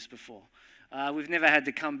budget like this before. We've never had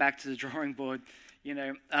to come back to the drawing board,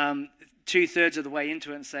 2/3 of the way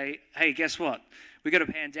into it and say, hey, guess what? We've got a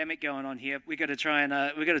pandemic going on here. We've got to try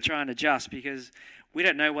and adjust because we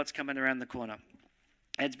don't know what's coming around the corner.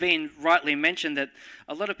 It's been rightly mentioned that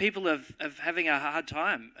a lot of people are having a hard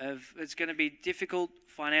time. It's going to be difficult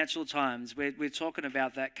financial times. We're talking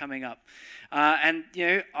about that coming up. And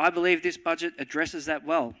I believe this budget addresses that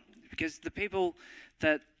well, because the people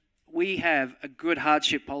that we have a good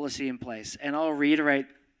hardship policy in place, and I'll reiterate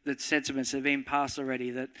the sentiments that have been passed already,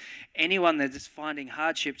 that anyone that is finding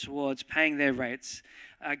hardship towards paying their rates,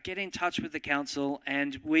 get in touch with the council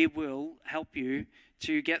and we will help you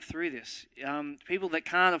to get through this. People that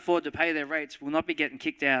can't afford to pay their rates will not be getting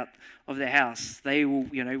kicked out of their house. They will,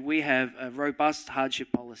 we have a robust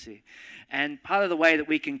hardship policy. And part of the way that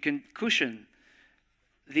we can cushion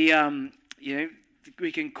the,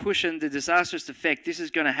 we can cushion the disastrous effect this is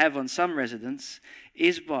going to have on some residents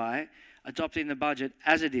is by adopting the budget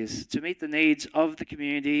as it is, to meet the needs of the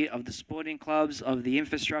community, of the sporting clubs, of the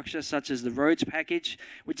infrastructure, such as the roads package,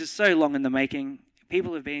 which is so long in the making.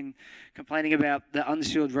 People have been complaining about the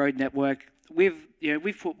unsealed road network. We've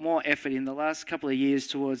put more effort in the last couple of years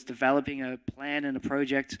towards developing a plan and a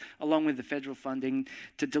project, along with the federal funding,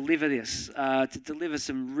 to deliver this, to deliver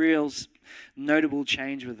some real notable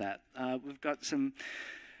change with that. We've got some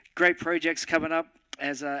great projects coming up.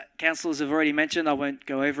 As councillors have already mentioned, I won't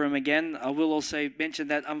go over them again. I will also mention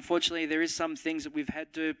that unfortunately there is some things that we've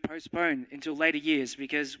had to postpone until later years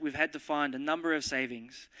because we've had to find a number of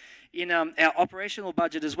savings. In our operational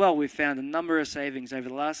budget as well, we've found a number of savings over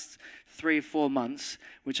the last 3 or 4 months,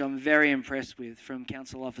 which I'm very impressed with from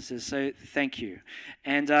council officers, so thank you.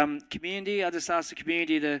 And community, I just ask the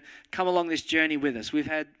community to come along this journey with us. We've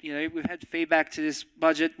had feedback to this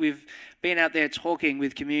budget. We've been out there talking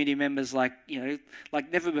with community members like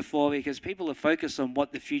never before, because people are focused on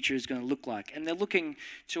what the future is going to look like. And they're looking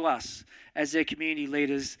to us as their community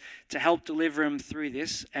leaders to help deliver them through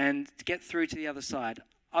this and to get through to the other side.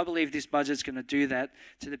 I believe this budget's going to do that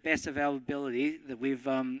to the best of our ability that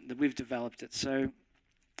we've developed it. So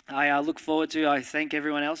I look forward to, I thank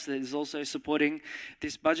everyone else that is also supporting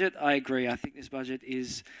this budget. I agree. I think this budget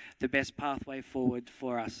is the best pathway forward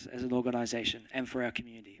for us as an organisation and for our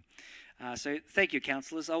community. So thank you,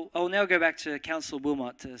 councillors. I'll now go back to Councillor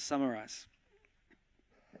Wilmot to summarise.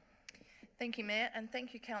 Thank you, Mayor, and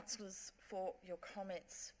thank you, councillors, for your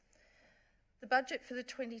comments. The budget for the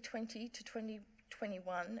 2020 to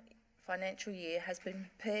 2021 financial year has been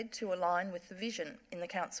prepared to align with the vision in the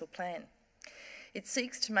council plan. It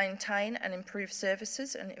seeks to maintain and improve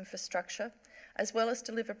services and infrastructure, as well as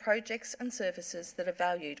deliver projects and services that are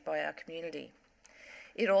valued by our community.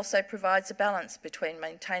 It also provides a balance between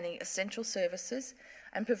maintaining essential services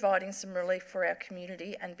and providing some relief for our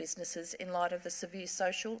community and businesses in light of the severe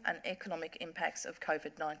social and economic impacts of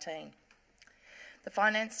COVID-19. The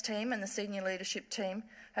finance team and the senior leadership team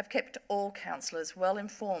have kept all councillors well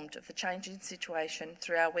informed of the changing situation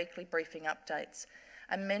through our weekly briefing updates,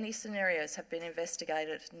 and many scenarios have been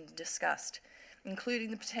investigated and discussed,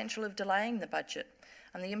 including the potential of delaying the budget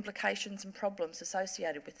and the implications and problems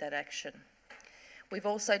associated with that action. We've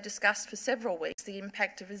also discussed for several weeks the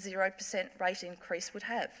impact of a 0% rate increase would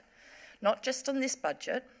have, not just on this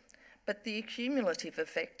budget, but the cumulative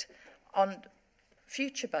effect on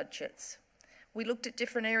future budgets. We looked at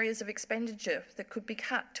different areas of expenditure that could be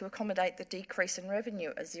cut to accommodate the decrease in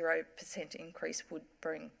revenue a 0% increase would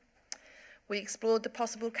bring. We explored the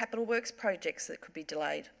possible capital works projects that could be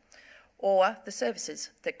delayed, or the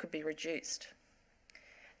services that could be reduced.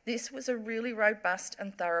 This was a really robust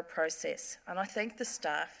and thorough process, and I thank the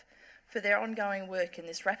staff for their ongoing work in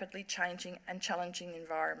this rapidly changing and challenging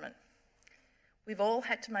environment. We've all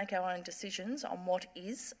had to make our own decisions on what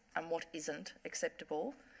is and what isn't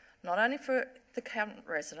acceptable, not only for the current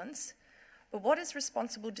residents, but what is a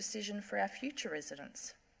responsible decision for our future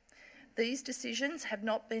residents. These decisions have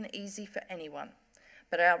not been easy for anyone,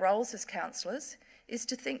 but our roles as councillors is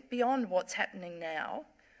to think beyond what's happening now,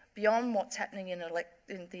 beyond what's happening in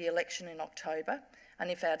the election in October,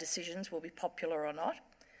 and if our decisions will be popular or not.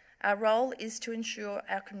 Our role is to ensure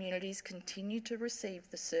our communities continue to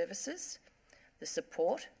receive the services, the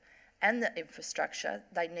support, and the infrastructure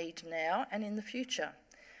they need now and in the future.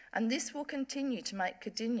 And this will continue to make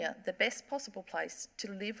Cardinia the best possible place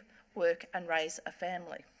to live, work and raise a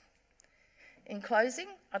family. In closing,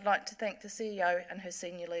 I'd like to thank the CEO and her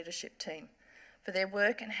senior leadership team for their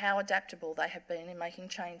work and how adaptable they have been in making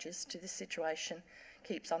changes to this situation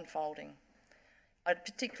keeps unfolding. I'd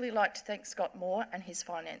particularly like to thank Scott Moore and his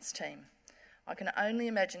finance team. I can only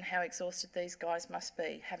imagine how exhausted these guys must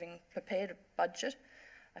be, having prepared a budget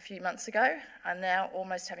a few months ago and now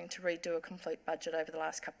almost having to redo a complete budget over the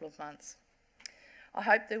last couple of months. I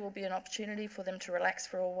hope there will be an opportunity for them to relax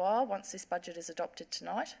for a while once this budget is adopted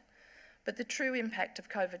tonight, but the true impact of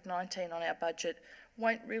COVID-19 on our budget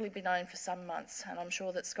won't really be known for some months, and I'm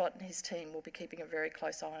sure that Scott and his team will be keeping a very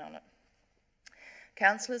close eye on it.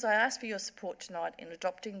 Councillors, I ask for your support tonight in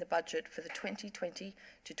adopting the budget for the 2020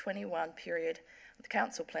 to 21 period, the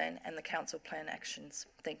council plan and the council plan actions.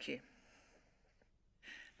 Thank you.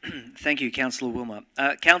 Thank you, Councillor Wilmot.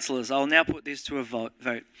 Councillors, I'll now put this to a vote.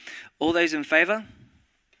 All those in favour?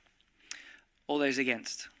 All those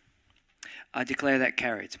against? I declare that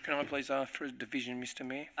carried. Can I please ask for a division, Mr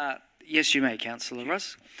Mayor? Yes, you may, Councillor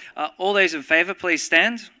Ross. All those in favour, please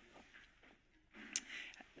stand.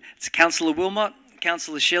 It's Councillor Wilmot,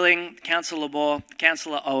 Councillor Schilling, Councillor Moore,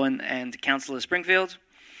 Councillor Owen and Councillor Springfield.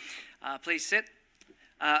 Please sit.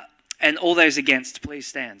 And all those against, please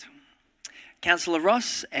stand. Councillor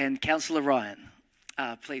Ross and Councillor Ryan,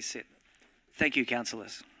 please sit. Thank you,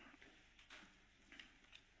 councillors.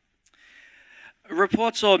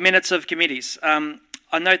 Reports or minutes of committees.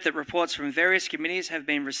 I note that reports from various committees have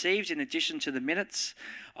been received in addition to the minutes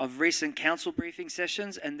of recent council briefing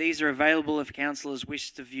sessions, and these are available if councillors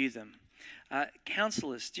wish to view them.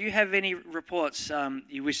 Councillors, do you have any reports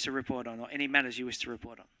you wish to report on, or any matters you wish to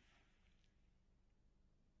report on?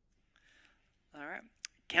 All right.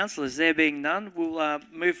 Councillors, there being none, we'll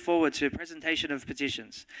move forward to presentation of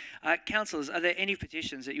petitions. Councillors, are there any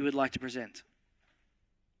petitions that you would like to present?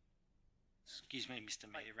 Excuse me, Mr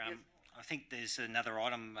Mayor. I think there's another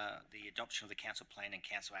item, the adoption of the council plan and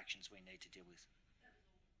council actions we need to deal with.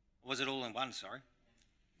 Was it all in one? Sorry.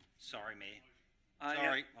 Sorry, Mayor.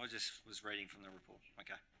 Sorry, yeah. I just was reading from the report.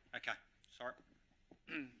 Okay. Sorry.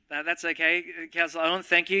 That's okay, Councillor Owen.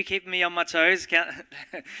 Thank you. Keeping me on my toes. Yeah.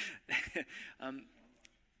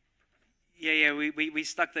 We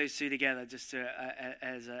stuck those two together just to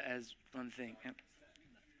as one thing. Yep.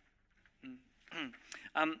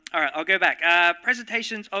 All right, I'll go back.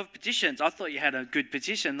 Presentations of petitions. I thought you had a good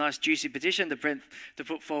petition, nice juicy petition to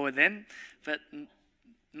put forward then, but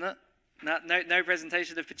no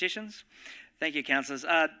presentation of petitions. Thank you, councillors.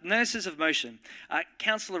 Notices of motion.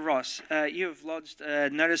 Councillor Ross, you have lodged a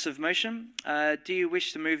notice of motion. Do you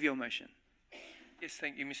wish to move your motion? Yes,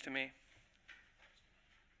 thank you, Mr Mayor.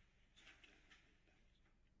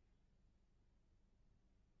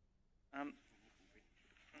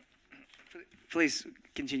 Please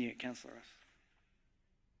continue, Councillor Ross.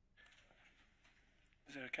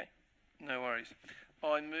 Is that okay? No worries.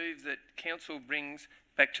 I move that Council brings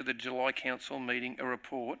back to the July Council meeting a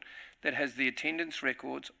report that has the attendance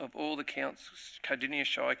records of all the Cardinia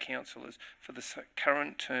Shire councillors for the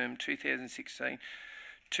current term 2016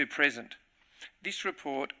 to present. This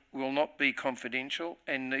report will not be confidential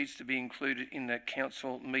and needs to be included in the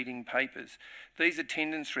council meeting papers. These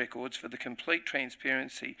attendance records, for the complete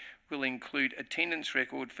transparency, will include attendance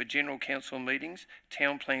record for general council meetings,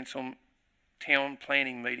 town planning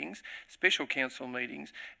meetings, special council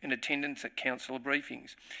meetings and attendance at council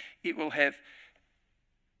briefings. It will have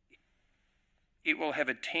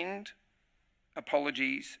attend,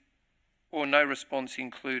 apologies or no response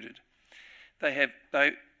included.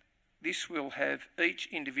 This will have each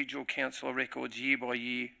individual councillor records year by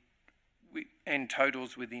year and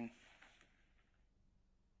totals within.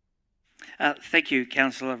 Thank you,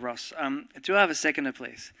 Councillor Ross. Do I have a seconder,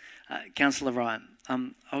 please? Councillor Ryan.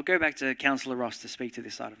 I'll go back to Councillor Ross to speak to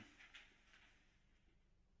this item.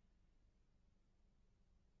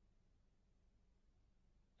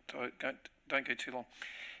 Don't go too long.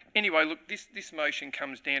 Anyway, look, this motion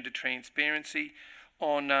comes down to transparency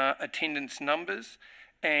on attendance numbers,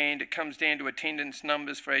 and it comes down to attendance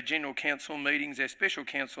numbers for our general council meetings, our special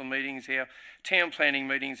council meetings, our town planning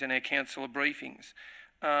meetings and our councillor briefings.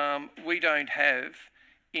 We don't have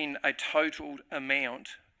in a totaled amount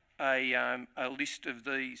a list of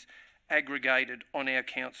these aggregated on our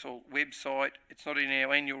council website. It's not in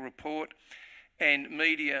our annual report, and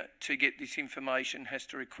media to get this information has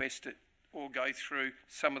to request it or go through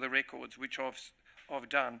some of the records, which I've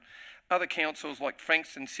done. Other councils like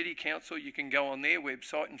Frankston City Council, you can go on their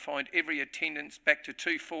website and find every attendance back to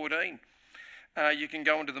 2014. You can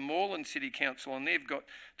go into the Moreland City Council and they've got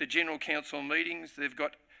the general council meetings, they've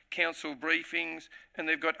got council briefings, and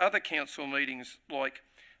they've got other council meetings like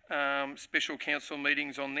special council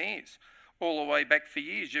meetings on theirs, all the way back for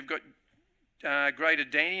years. You've got Greater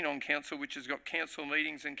Dandenong Council, which has got council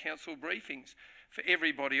meetings and council briefings for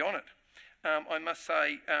everybody on it. I must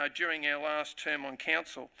say, during our last term on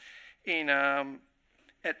council,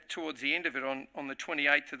 towards the end of it, on the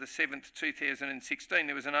 28th of the 7th, 2016,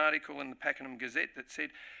 there was an article in the Pakenham Gazette that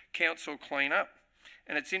said, "Council clean up."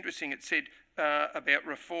 And it's interesting, it said about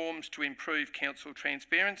reforms to improve council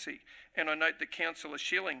transparency. And I note that Councillor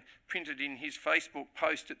Schilling printed in his Facebook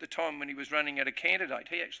post at the time when he was running as a candidate.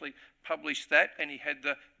 He actually published that, and he had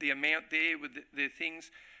the amount there with the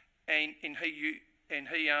things, and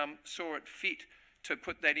he saw it fit to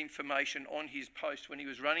put that information on his post when he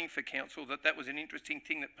was running for council, that was an interesting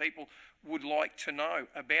thing that people would like to know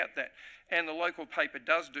about that. And the local paper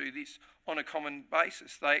does do this on a common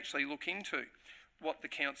basis. They actually look into what the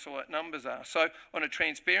council numbers are. So on a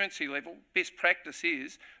transparency level, best practice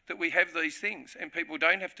is that we have these things and people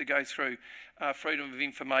don't have to go through freedom of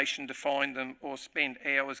information to find them or spend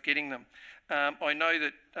hours getting them. I know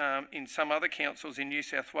that in some other councils in New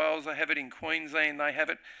South Wales, they have it in Queensland, they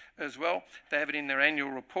have it as well. They have it in their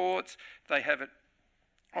annual reports, they have it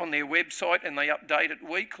on their website, and they update it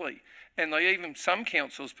weekly. And some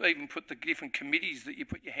councils even put the different committees that you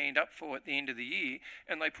put your hand up for at the end of the year,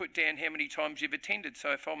 and they put down how many times you've attended.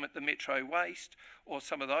 So if I'm at the Metro Waste or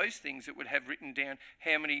some of those things, it would have written down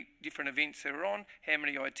how many different events there were on, how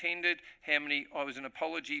many I attended, how many I was an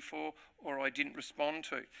apology for or I didn't respond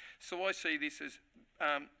to. So I see this as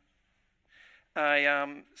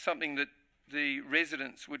something that the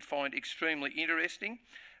residents would find extremely interesting.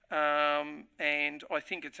 And I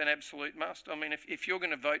think it's an absolute must. I mean, if you're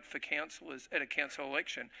going to vote for councillors at a council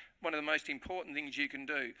election, one of the most important things you can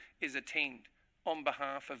do is attend on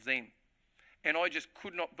behalf of them. And I just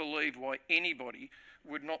could not believe why anybody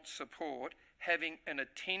would not support having an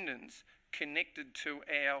attendance connected to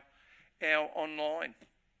our online.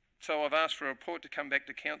 So I've asked for a report to come back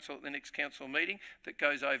to council at the next council meeting that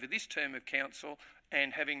goes over this term of council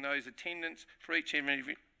and having those attendance for each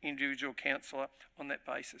individual councillor on that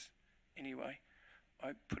basis. Anyway,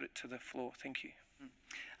 I put it to the floor. Thank you.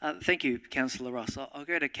 Thank you, Councillor Ross. I'll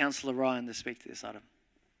go to Councillor Ryan to speak to this item.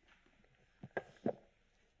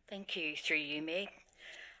 Thank you, through you, Mayor.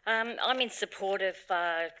 I'm in support of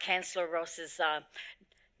Councillor Ross's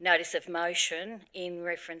notice of motion in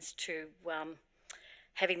reference to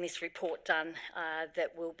having this report done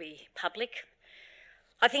that will be public.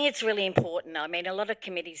 I think it's really important. I mean, a lot of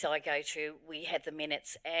committees I go to, we have the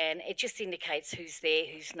minutes, and it just indicates who's there,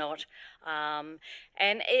 who's not, and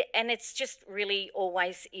it's just really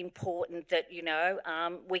always important that, you know,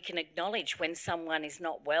 we can acknowledge when someone is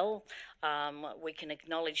not well. We can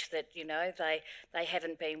acknowledge that, you know, they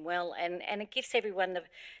haven't been well, and it gives everyone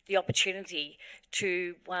the opportunity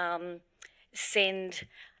to send,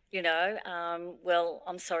 you know, well,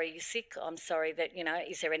 I'm sorry you're sick, I'm sorry that, you know,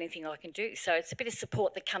 is there anything I can do? So it's a bit of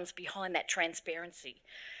support that comes behind that transparency.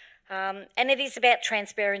 And it is about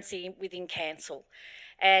transparency within council.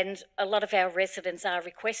 And a lot of our residents are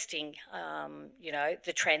requesting, you know,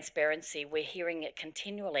 the transparency. We're hearing it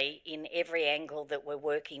continually in every angle that we're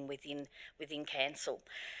working within council.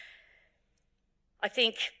 I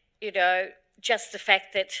think, you know, just the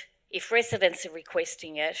fact that if residents are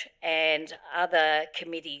requesting it and other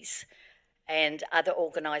committees and other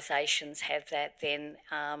organisations have that, then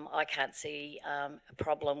I can't see a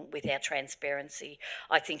problem with our transparency.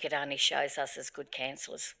 I think it only shows us as good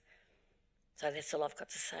councillors. So that's all I've got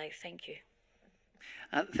to say. Thank you.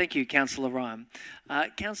 Thank you, Councillor Ryan.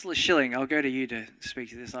 Councillor Schilling, I'll go to you to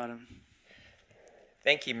speak to this item.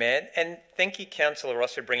 Thank you, Mayor, and thank you, Councillor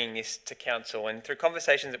Ross, for bringing this to Council. And through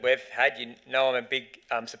conversations that we've had, you know I'm a big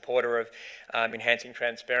supporter of enhancing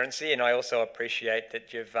transparency, and I also appreciate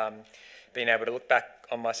that you've been able to look back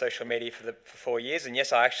on my social media for 4 years. And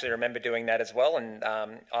yes, I actually remember doing that as well, and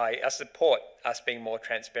I support us being more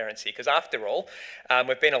transparency, because after all,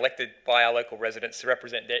 we've been elected by our local residents to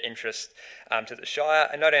represent their interests to the Shire,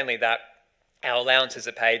 and not only that, our allowances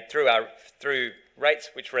are paid through rates,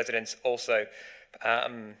 which residents also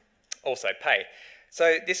pay.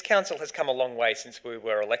 So this council has come a long way since we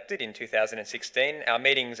were elected in 2016. Our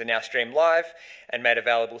meetings are now streamed live and made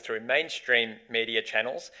available through mainstream media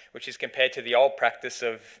channels, which is compared to the old practice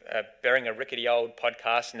of burying a rickety old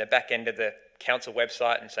podcast in the back end of the council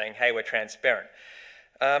website and saying, hey, we're transparent.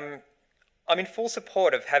 I'm in full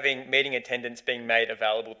support of having meeting attendance being made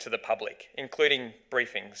available to the public, including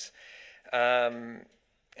briefings. And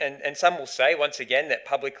some will say, once again, that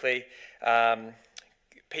publicly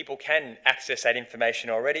people can access that information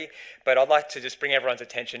already, but I'd like to just bring everyone's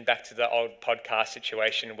attention back to the old podcast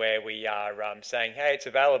situation where we are saying, hey, it's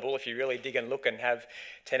available if you really dig and look and have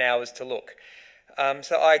 10 hours to look.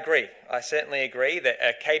 So I agree. I certainly agree that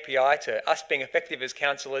a KPI to us being effective as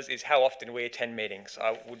councillors is how often we attend meetings.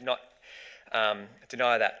 I would not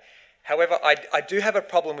deny that. However, I do have a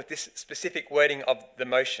problem with this specific wording of the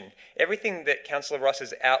motion. Everything that Councillor Ross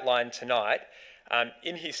has outlined tonight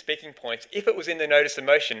in his speaking points, if it was in the notice of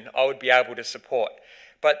motion, I would be able to support.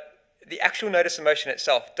 But the actual notice of motion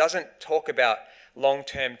itself doesn't talk about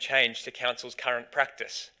long-term change to council's current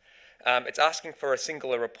practice. It's asking for a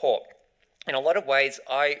singular report. In a lot of ways,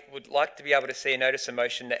 I would like to be able to see a notice of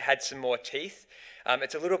motion that had some more teeth.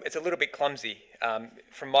 It's a little bit clumsy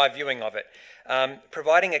from my viewing of it.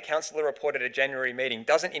 Providing a councillor report at a January meeting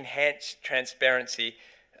doesn't enhance transparency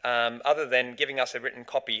other than giving us a written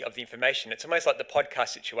copy of the information. It's almost like the podcast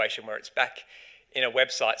situation where it's back in a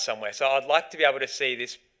website somewhere. So I'd like to be able to see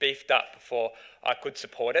this beefed up before I could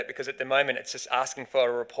support it, because at the moment it's just asking for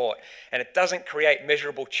a report and it doesn't create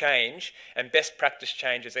measurable change and best practice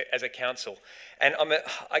change as a council. And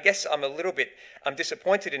I guess I'm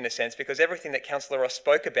disappointed in a sense, because everything that Councillor Ross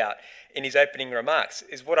spoke about in his opening remarks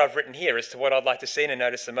is what I've written here as to what I'd like to see in a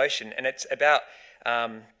notice of motion, and it's about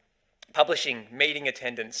publishing meeting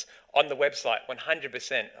attendance on the website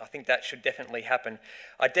 100%. I think that should definitely happen.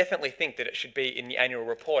 I definitely think that it should be in the annual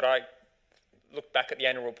report. I look back at the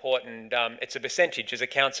annual report and it's a percentage as a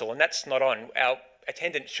council, and that's not on. Our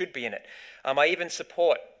attendance should be in it. I even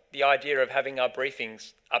support the idea of having our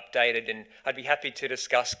briefings updated, and I'd be happy to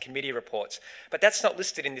discuss committee reports. But that's not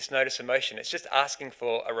listed in this notice of motion. It's just asking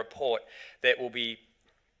for a report that will be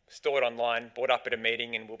stored online, brought up at a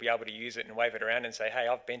meeting, and we'll be able to use it and wave it around and say, hey,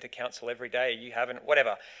 I've been to council every day, you haven't,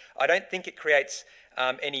 whatever. I don't think it creates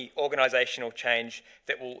any organisational change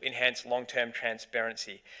that will enhance long-term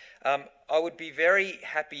transparency. I would be very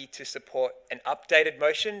happy to support an updated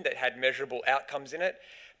motion that had measurable outcomes in it,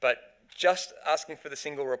 but just asking for the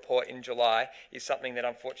single report in July is something that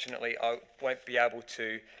unfortunately I won't be able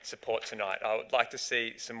to support tonight. I would like to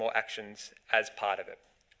see some more actions as part of it.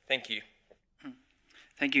 Thank you.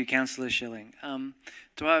 Thank you, Councillor Schilling.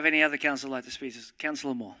 Do I have any other councillor like to speak?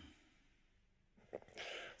 Councillor Moore.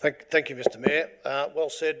 Thank you, Mr Mayor.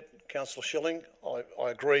 Well said, Councillor Schilling.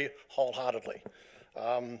 I agree wholeheartedly.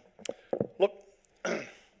 Look,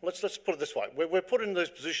 let's put it this way. We're put in these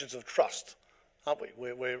positions of trust, aren't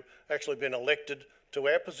we? We're actually been elected to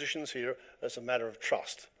our positions here as a matter of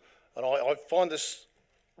trust. And I find this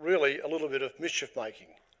really a little bit of mischief making,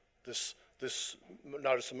 this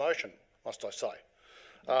notice of motion, must I say.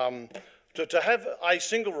 To have a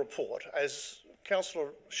single report, as Councillor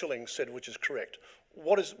Schilling said, which is correct,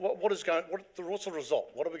 what's the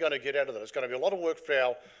result? What are we going to get out of that? It's going to be a lot of work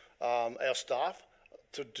for our staff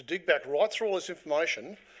to dig back right through all this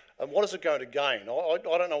information, and what is it going to gain? I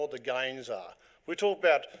don't know what the gains are. We talk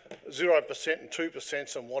about 0% and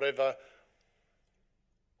 2% and whatever.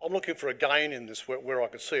 I'm looking for a gain in this where I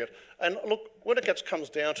could see it. And look, when it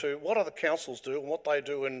comes down to what other councils do and what they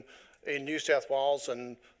do in New South Wales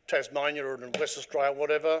and Tasmania and West Australia,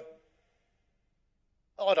 whatever,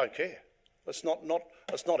 I don't care. It's not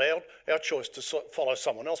our choice to follow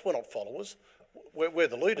someone else. We're not followers. We're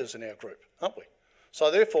the leaders in our group, aren't we? So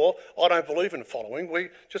therefore, I don't believe in following.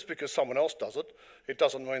 Just because someone else does it, it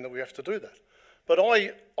doesn't mean that we have to do that. But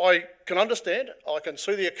I can understand, I can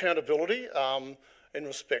see the accountability in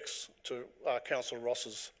respects to Councillor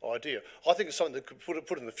Ross's idea. I think it's something that could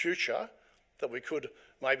put in the future, that we could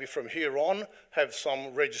maybe from here on have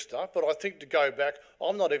some register, but I think to go back,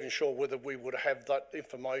 I'm not even sure whether we would have that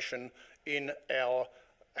information in our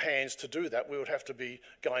hands to do that. We would have to be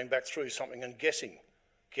going back through something and guessing,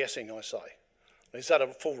 I say. Is that a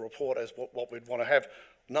full report as what we'd want to have?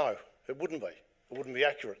 No, it wouldn't be. It wouldn't be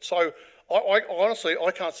accurate. So I honestly,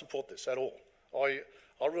 I can't support this at all. I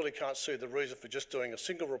really can't see the reason for just doing a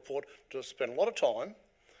single report, to spend a lot of time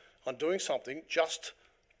on doing something just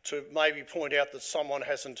to maybe point out that someone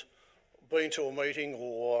hasn't been to a meeting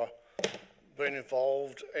or been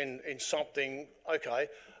involved in something. Okay,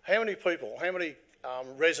 how many people, how many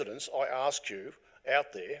residents, I ask you,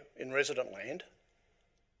 out there in resident land,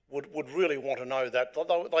 would really want to know that.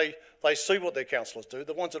 They see what their councillors do.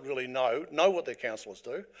 The ones that really know what their councillors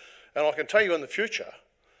do. And I can tell you in the future,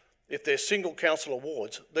 if they're single councillor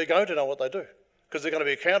wards, they're going to know what they do because they're going to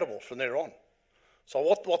be accountable from there on. So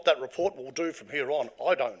what that report will do from here on,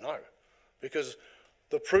 I don't know, because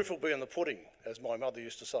the proof will be in the pudding, as my mother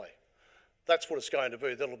used to say. That's what it's going to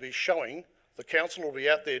be. That'll be showing the council will be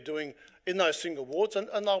out there doing in those single wards, and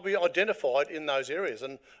they'll be identified in those areas.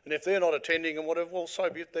 And if they're not attending and whatever, well, so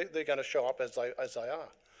be it. They're going to show up as they are.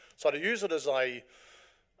 So to use it as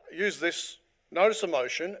use this notice of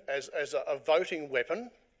motion as a voting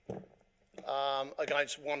weapon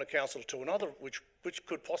against one councillor to another, which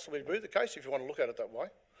could possibly be the case if you want to look at it that way.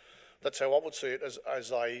 That's how I would see it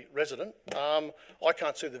as a resident. I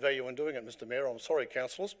can't see the value in doing it, Mr Mayor. I'm sorry,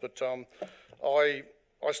 councillors, but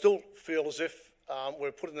I still feel as if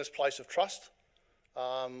we're put in this place of trust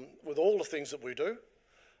with all the things that we do,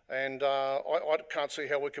 and I can't see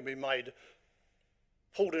how we can be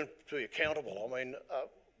pulled in to be accountable. I mean,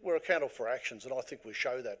 we're accountable for actions, and I think we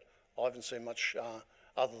show that. I haven't seen much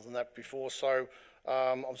other than that before, so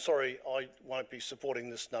I'm sorry, I won't be supporting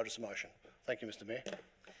this notice of motion. Thank you, Mr Mayor.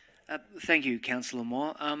 Thank you, Councillor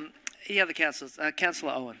Moore. Any other councillors?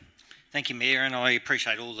 Councillor Owen. Thank you, Mayor, and I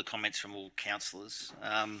appreciate all the comments from all councillors.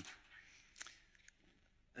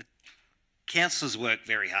 Councillors work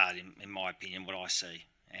very hard, in my opinion, what I see,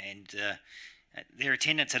 and their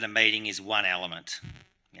attendance at a meeting is one element.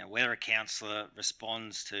 You know, whether a councillor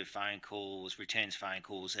responds to phone calls, returns phone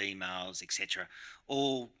calls, emails, etc.,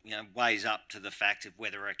 all weighs up to the fact of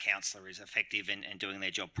whether a councillor is effective and doing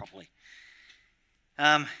their job properly.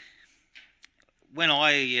 When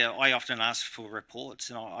I often ask for reports,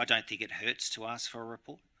 and I don't think it hurts to ask for a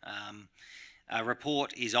report. A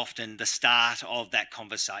report is often the start of that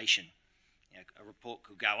conversation. A report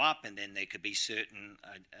could go up, and then there could be certain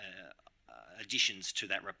additions to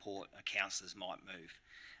that report councillors might move.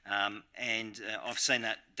 And I've seen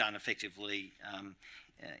that done effectively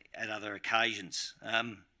at other occasions.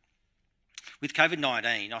 With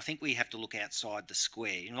COVID-19, I think we have to look outside the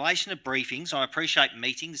square. In relation to briefings, I appreciate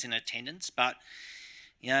meetings and attendance, but,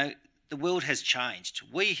 the world has changed.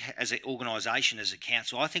 We, as an organisation, as a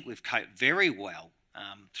council, I think we've coped very well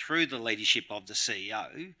through the leadership of the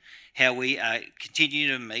CEO, how we continue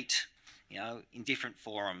to meet, in different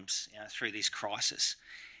forums, through this crisis.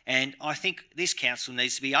 And I think this council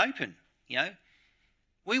needs to be open,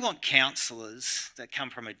 We want councillors that come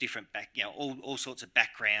from a different all sorts of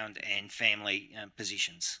background and family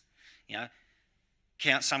positions.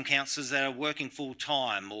 Some councillors that are working full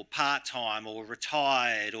time or part time or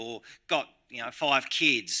retired or got 5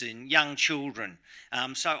 kids and young children.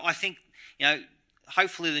 So I think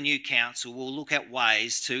hopefully the new council will look at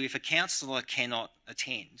ways to, if a councillor cannot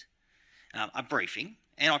attend a briefing.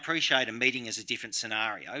 And I appreciate a meeting is a different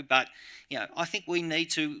scenario, but I think we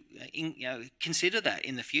need to consider that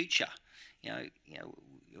in the future.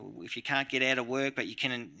 If you can't get out of work, but you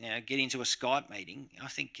can get into a Skype meeting, I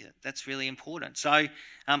think that's really important. So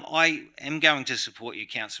I am going to support you,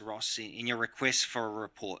 Councillor Ross, in your request for a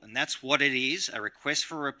report, and that's what it is, a request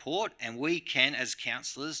for a report, and we can, as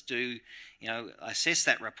councillors, do assess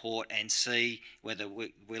that report and see whether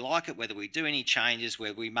we like it, whether we do any changes,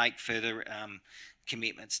 whether we make further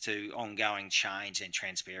commitments to ongoing change and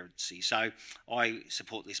transparency. So I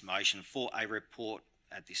support this motion for a report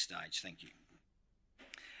at this stage. Thank you.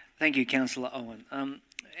 Thank you, Councillor Owen.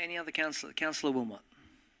 Any other councillor? Councillor Wilmot.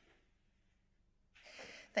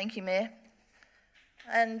 Thank you, Mayor.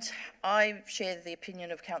 And I share the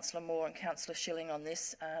opinion of Councillor Moore and Councillor Schilling on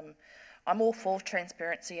this. I'm all for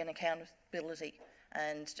transparency and accountability.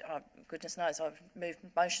 And goodness knows, I've moved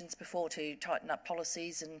motions before to tighten up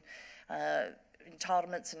policies and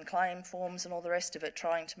entitlements and claim forms and all the rest of it,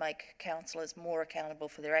 trying to make councillors more accountable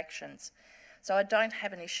for their actions. So I don't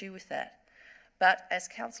have an issue with that. But as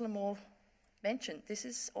Councillor Moore mentioned, this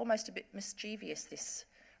is almost a bit mischievous, this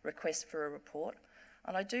request for a report,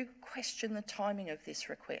 and I do question the timing of this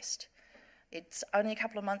request. It's only a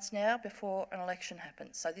couple of months now before an election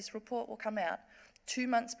happens, so this report will come out 2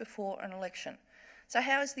 months before an election. So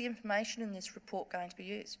how is the information in this report going to be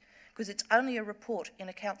used? Because it's only a report in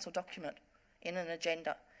a council document, in an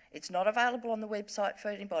agenda. It's not available on the website for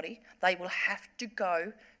anybody. They will have to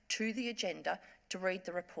go to the agenda to read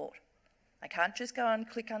the report. They can't just go and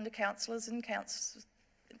click under councillors and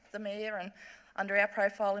the mayor and under our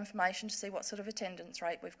profile information to see what sort of attendance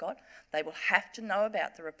rate we've got. They will have to know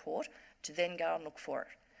about the report to then go and look for it.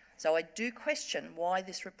 So I do question why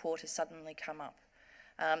this report has suddenly come up.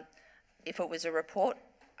 If it was a report,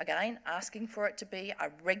 again, asking for it to be a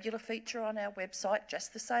regular feature on our website,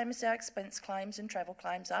 just the same as our expense claims and travel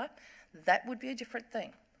claims are, that would be a different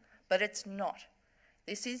thing. but it's not.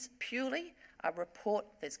 This is purely a report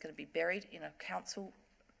that's going to be buried in a council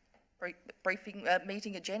briefing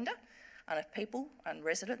meeting agenda, and if people and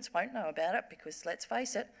residents won't know about it, because let's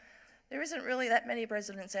face it, there isn't really that many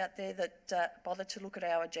residents out there that bother to look at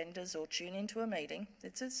our agendas or tune into a meeting.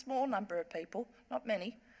 It's a small number of people, not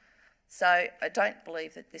many. So I don't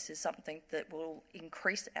believe that this is something that will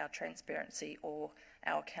increase our transparency or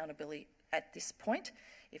our accountability at this point.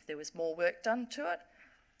 If there was more work done to it,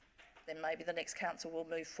 then maybe the next council will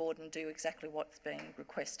move forward and do exactly what's being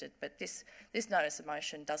requested. But this notice of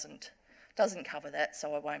motion doesn't cover that,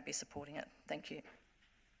 so I won't be supporting it. Thank you.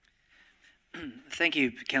 Thank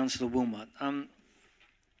you, Councillor Wilmot.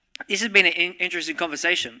 This has been an interesting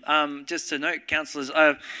conversation. Just to note, councillors,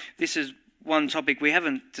 this is one topic we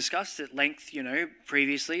haven't discussed at length,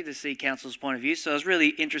 previously, to see council's point of view. So it was really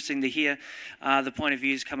interesting to hear the point of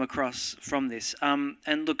views come across from this.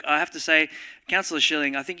 And look, I have to say, Councillor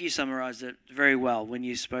Schilling, I think you summarised it very well when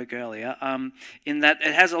you spoke earlier, in that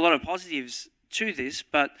it has a lot of positives to this,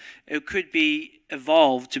 but it could be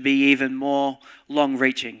evolved to be even more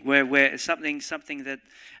long-reaching, where something that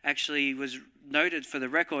actually was noted for the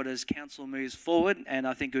record as council moves forward, and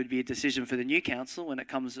I think it would be a decision for the new council when it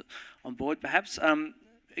comes on board, perhaps.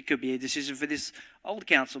 It could be a decision for this old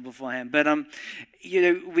council beforehand, but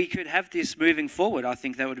we could have this moving forward. I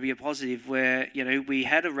think that would be a positive, where we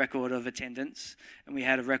had a record of attendance, and we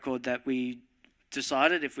had a record that we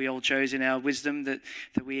decided, if we all chose in our wisdom, that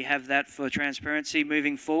we have that for transparency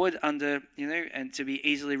moving forward under, and to be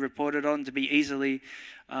easily reported on, to be easily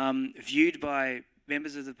viewed by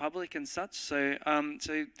members of the public and such. So,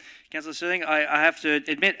 Councillor Sterling, I have to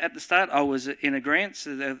admit, at the start I was in agreement,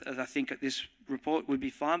 so that I think this report would be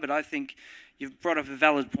fine, but I think you've brought up a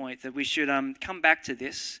valid point that we should come back to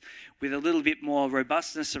this with a little bit more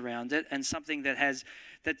robustness around it, and something that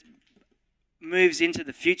moves into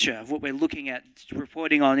the future of what we're looking at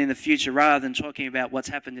reporting on in the future, rather than talking about what's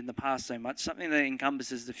happened in the past so much. Something that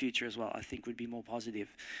encompasses the future as well, I think, would be more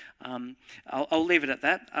positive. I'll leave it at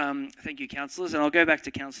that. Thank you, councillors, and I'll go back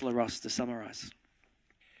to Councillor Ross to summarise.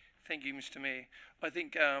 Thank you, Mr Mayor. I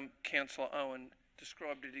think Councillor Owen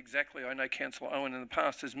described it exactly. I know Councillor Owen in the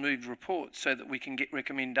past has moved reports so that we can get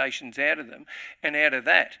recommendations out of them, and out of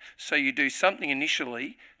that, so you do something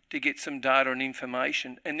initially to get some data and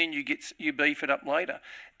information, and then you beef it up later.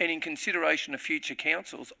 And in consideration of future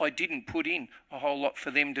councils, I didn't put in a whole lot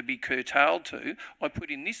for them to be curtailed to. I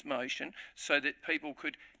put in this motion so that people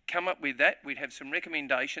could come up with that. We'd have some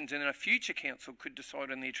recommendations, and then a future council could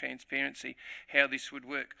decide on their transparency how this would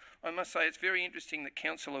work. I must say it's very interesting that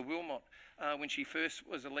Councillor Wilmot, when she first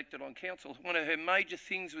was elected on council, one of her major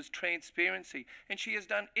things was transparency, and she has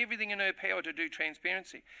done everything in her power to do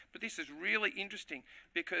transparency. But this is really interesting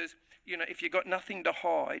because, if you've got nothing to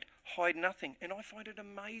hide, hide nothing. And I find it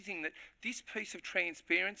amazing that this piece of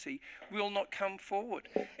transparency will not come forward.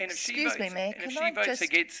 And if she votes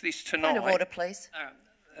against this tonight... Point of order, please.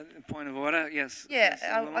 Point of order, yes.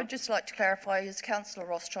 Yeah, I'd just like to clarify, is Councillor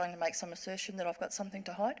Ross trying to make some assertion that I've got something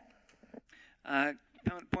to hide?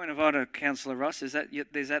 Point of order, Councillor Ross, is that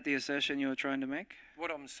the assertion you were trying to make? What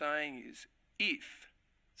I'm saying is, if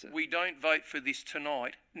we don't vote for this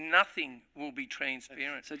tonight, nothing will be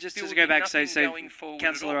transparent. So just to go back, so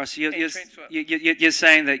Councillor Ross, you're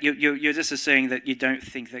saying that you're just asserting that you don't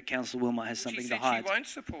think that Councillor Wilmot has something to hide. She won't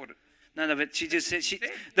support it. No, but she just said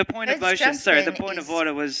the point of motion. Sorry, the point of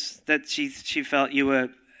order was that she felt you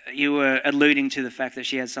were alluding to the fact that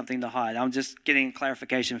she had something to hide. I'm just getting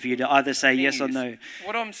clarification for you to either say yes or no.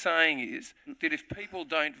 What I'm saying is that if people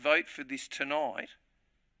don't vote for this tonight,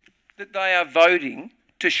 that they are voting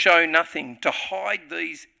to show nothing, to hide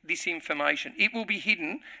this information. It will be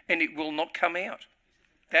hidden and it will not come out.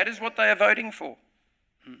 That is what they are voting for.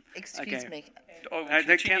 Excuse me.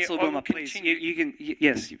 Councillor Wilmot, please. You can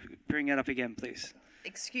bring it up again, please.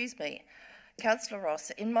 Excuse me. Councillor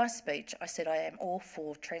Ross, in my speech, I said I am all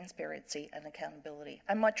for transparency and accountability,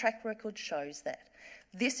 and my track record shows that.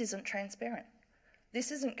 This isn't transparent.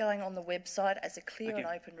 This isn't going on the website as a clear and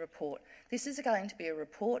open report. This is going to be a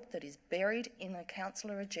report that is buried in a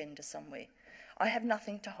councillor agenda somewhere. I have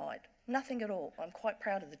nothing to hide, nothing at all. I'm quite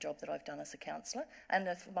proud of the job that I've done as a councillor and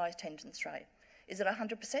of my attendance rate. Is it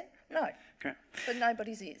 100%? No. Okay. But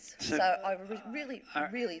nobody's is. So I really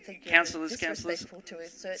think you're disrespectful to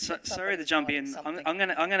assert. Sorry to jump in. I'm going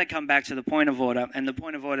to come back to the point of order, and the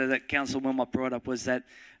point of order that Councillor Wilmot brought up was that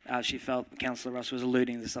she felt Councillor Ross was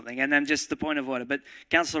alluding to something, and then just the point of order. But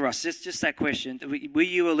Councillor Ross, just that question: were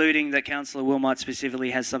you alluding that Councillor Wilmot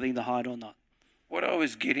specifically has something to hide or not? What I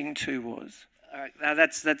was getting to was. All right,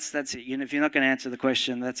 that's it. If you're not going to answer the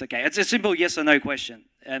question, that's okay. It's a simple yes or no question.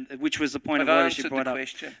 which was the point I've of order she answered brought the up.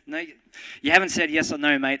 question. No, you haven't said yes or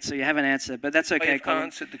no, mate, so you haven't answered, but that's okay, I've Colin.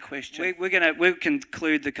 answered the question. We'll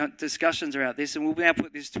conclude the discussions about this, and we'll now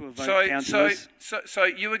put this to a vote, councillors. So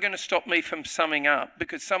you were going to stop me from summing up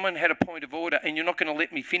because someone had a point of order, and you're not going to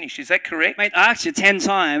let me finish. Is that correct? Mate, I asked you 10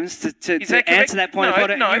 times to answer that point of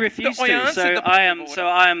order, and you refused to. So I am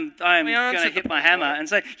going to hit my hammer and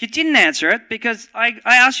say you didn't answer it because I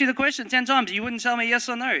asked you the question 10 times. You wouldn't tell me yes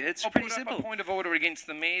or no. It's pretty simple. I'll put up a point of order against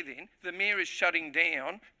the mayor then. The mayor is shutting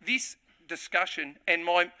down this discussion and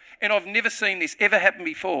I've never seen this ever happen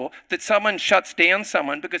before, that someone shuts down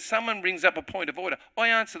someone because someone brings up a point of order. I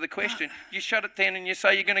answer the question, you shut it down and you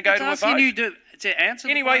say you're going to go to a vote. You to answer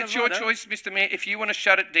anyway, the point it's your choice, Mr. Mayor. If you want to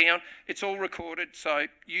shut it down, it's all recorded, so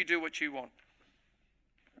you do what you want.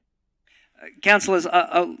 Councillors,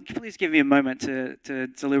 please give me a moment to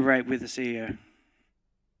deliberate with the CEO.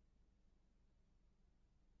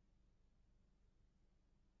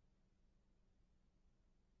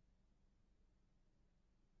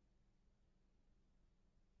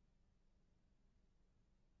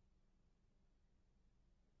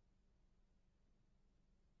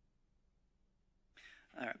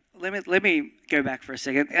 All right. Let me go back for a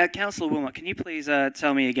second. Councillor Wilmot, can you please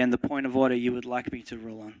tell me again the point of order you would like me to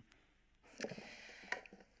rule on?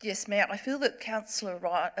 Yes, Mayor. I feel that Councillor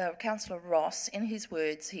Ross, in his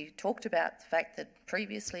words, he talked about the fact that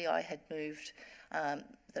previously I had moved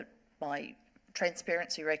my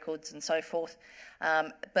transparency records and so forth,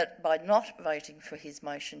 but by not voting for his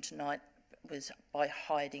motion tonight was by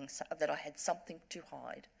hiding that I had something to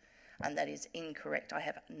hide, and that is incorrect. I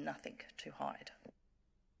have nothing to hide.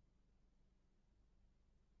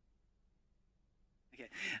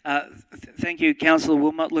 Thank you, Councillor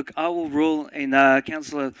Wilmot. Look, I will rule in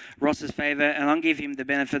Councillor Ross's favour, and I'll give him the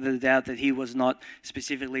benefit of the doubt that he was not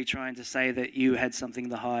specifically trying to say that you had something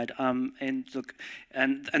to hide. And look,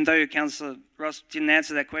 and though Councillor Ross didn't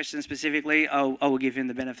answer that question specifically, I will give him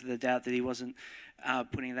the benefit of the doubt that he wasn't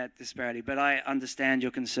putting that disparity. But I understand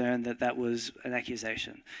your concern that that was an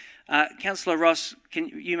accusation. Councillor Ross,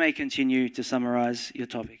 you may continue to summarise your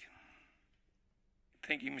topic.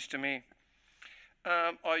 Thank you, Mr. Mayor.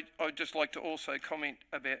 I'd just like to also comment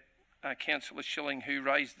about Councillor Schilling, who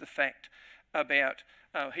raised the fact about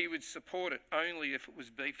he would support it only if it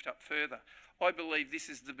was beefed up further. I believe this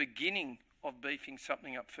is the beginning of beefing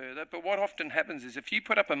something up further, but what often happens is if you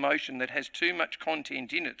put up a motion that has too much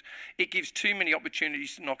content in it, it gives too many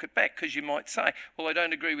opportunities to knock it back, because you might say, well, I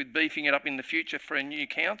don't agree with beefing it up in the future for a new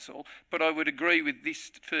council, but I would agree with this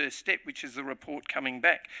first step, which is the report coming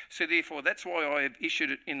back. So therefore, that's why I have issued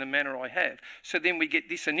it in the manner I have. So then we get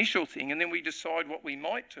this initial thing, and then we decide what we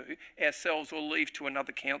might do ourselves or leave to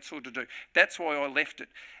another council to do. That's why I left it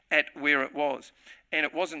at where it was. And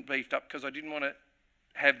it wasn't beefed up because I didn't want to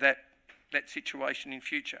have that situation in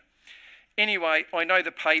future. Anyway, I know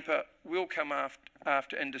the paper will come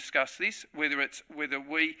after and discuss this, whether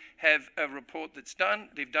we have a report that's done.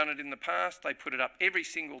 They've done it in the past. They put it up every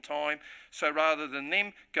single time. So rather than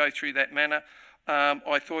them go through that manner,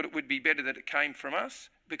 I thought it would be better that it came from us,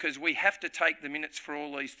 because we have to take the minutes for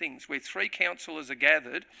all these things. Where 3 councillors are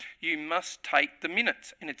gathered, you must take the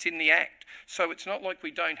minutes, and it's in the Act. So it's not like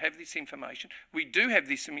we don't have this information. We do have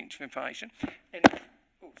this information,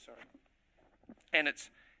 and it's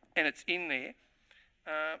in there.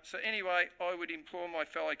 So anyway, I would implore my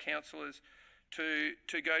fellow councillors to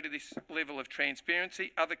go to this level of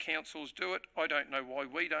transparency. Other councils do it. I don't know why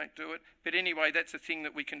we don't do it. But anyway, that's a thing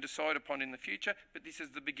that we can decide upon in the future. But this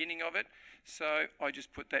is the beginning of it. So I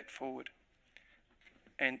just put that forward.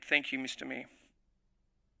 And thank you, Mr. Mayor.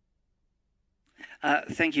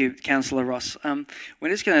 Thank you, Councillor Ross. We're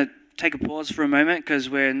just going to take a pause for a moment because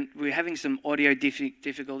we're having some audio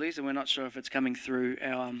difficulties and we're not sure if it's coming through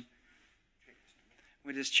our...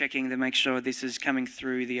 we're just checking to make sure this is coming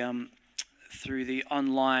through the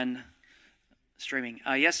online streaming.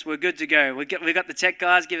 Yes, we're good to go. We got the tech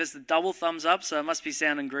guys give us the double thumbs up, so it must be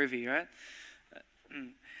sounding groovy, right?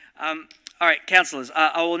 All right, councillors,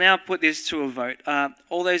 I will now put this to a vote.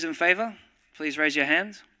 All those in favour, please raise your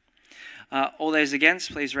hands. All those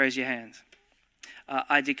against, please raise your hands.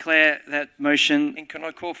 I declare that motion... And can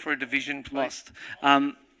I call for a division, please? Lost.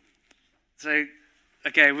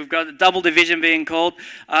 Okay, we've got a double division being called.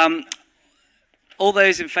 All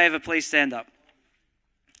those in favour, please stand up.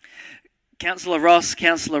 Councillor Ross,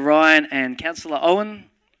 Councillor Ryan and Councillor Owen,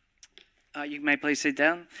 you may please sit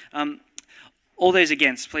down. All those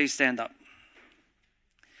against, please stand up.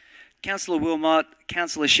 Councillor Wilmot,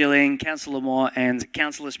 Councillor Schilling, Councillor Moore and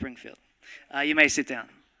Councillor Springfield. You may sit down.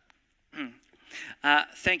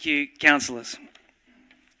 Thank you, councillors.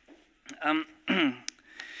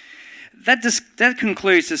 That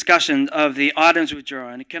concludes discussion of the items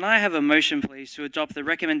withdrawn. Can I have a motion, please, to adopt the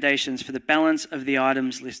recommendations for the balance of the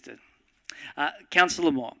items listed?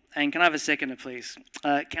 Councillor Moore, and can I have a seconder, please?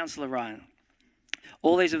 Councillor Ryan.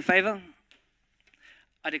 All these in favour?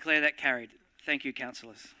 I declare that carried. Thank you,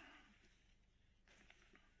 councillors.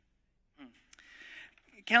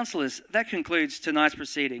 Councillors, that concludes tonight's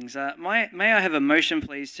proceedings. May I have a motion,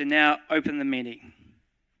 please, to now open the meeting?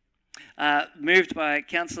 Moved by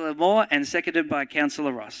Councillor Moore and seconded by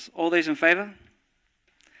Councillor Ross. All those in favour?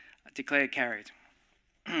 I declare carried.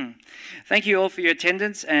 Thank you all for your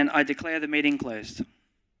attendance, and I declare the meeting closed.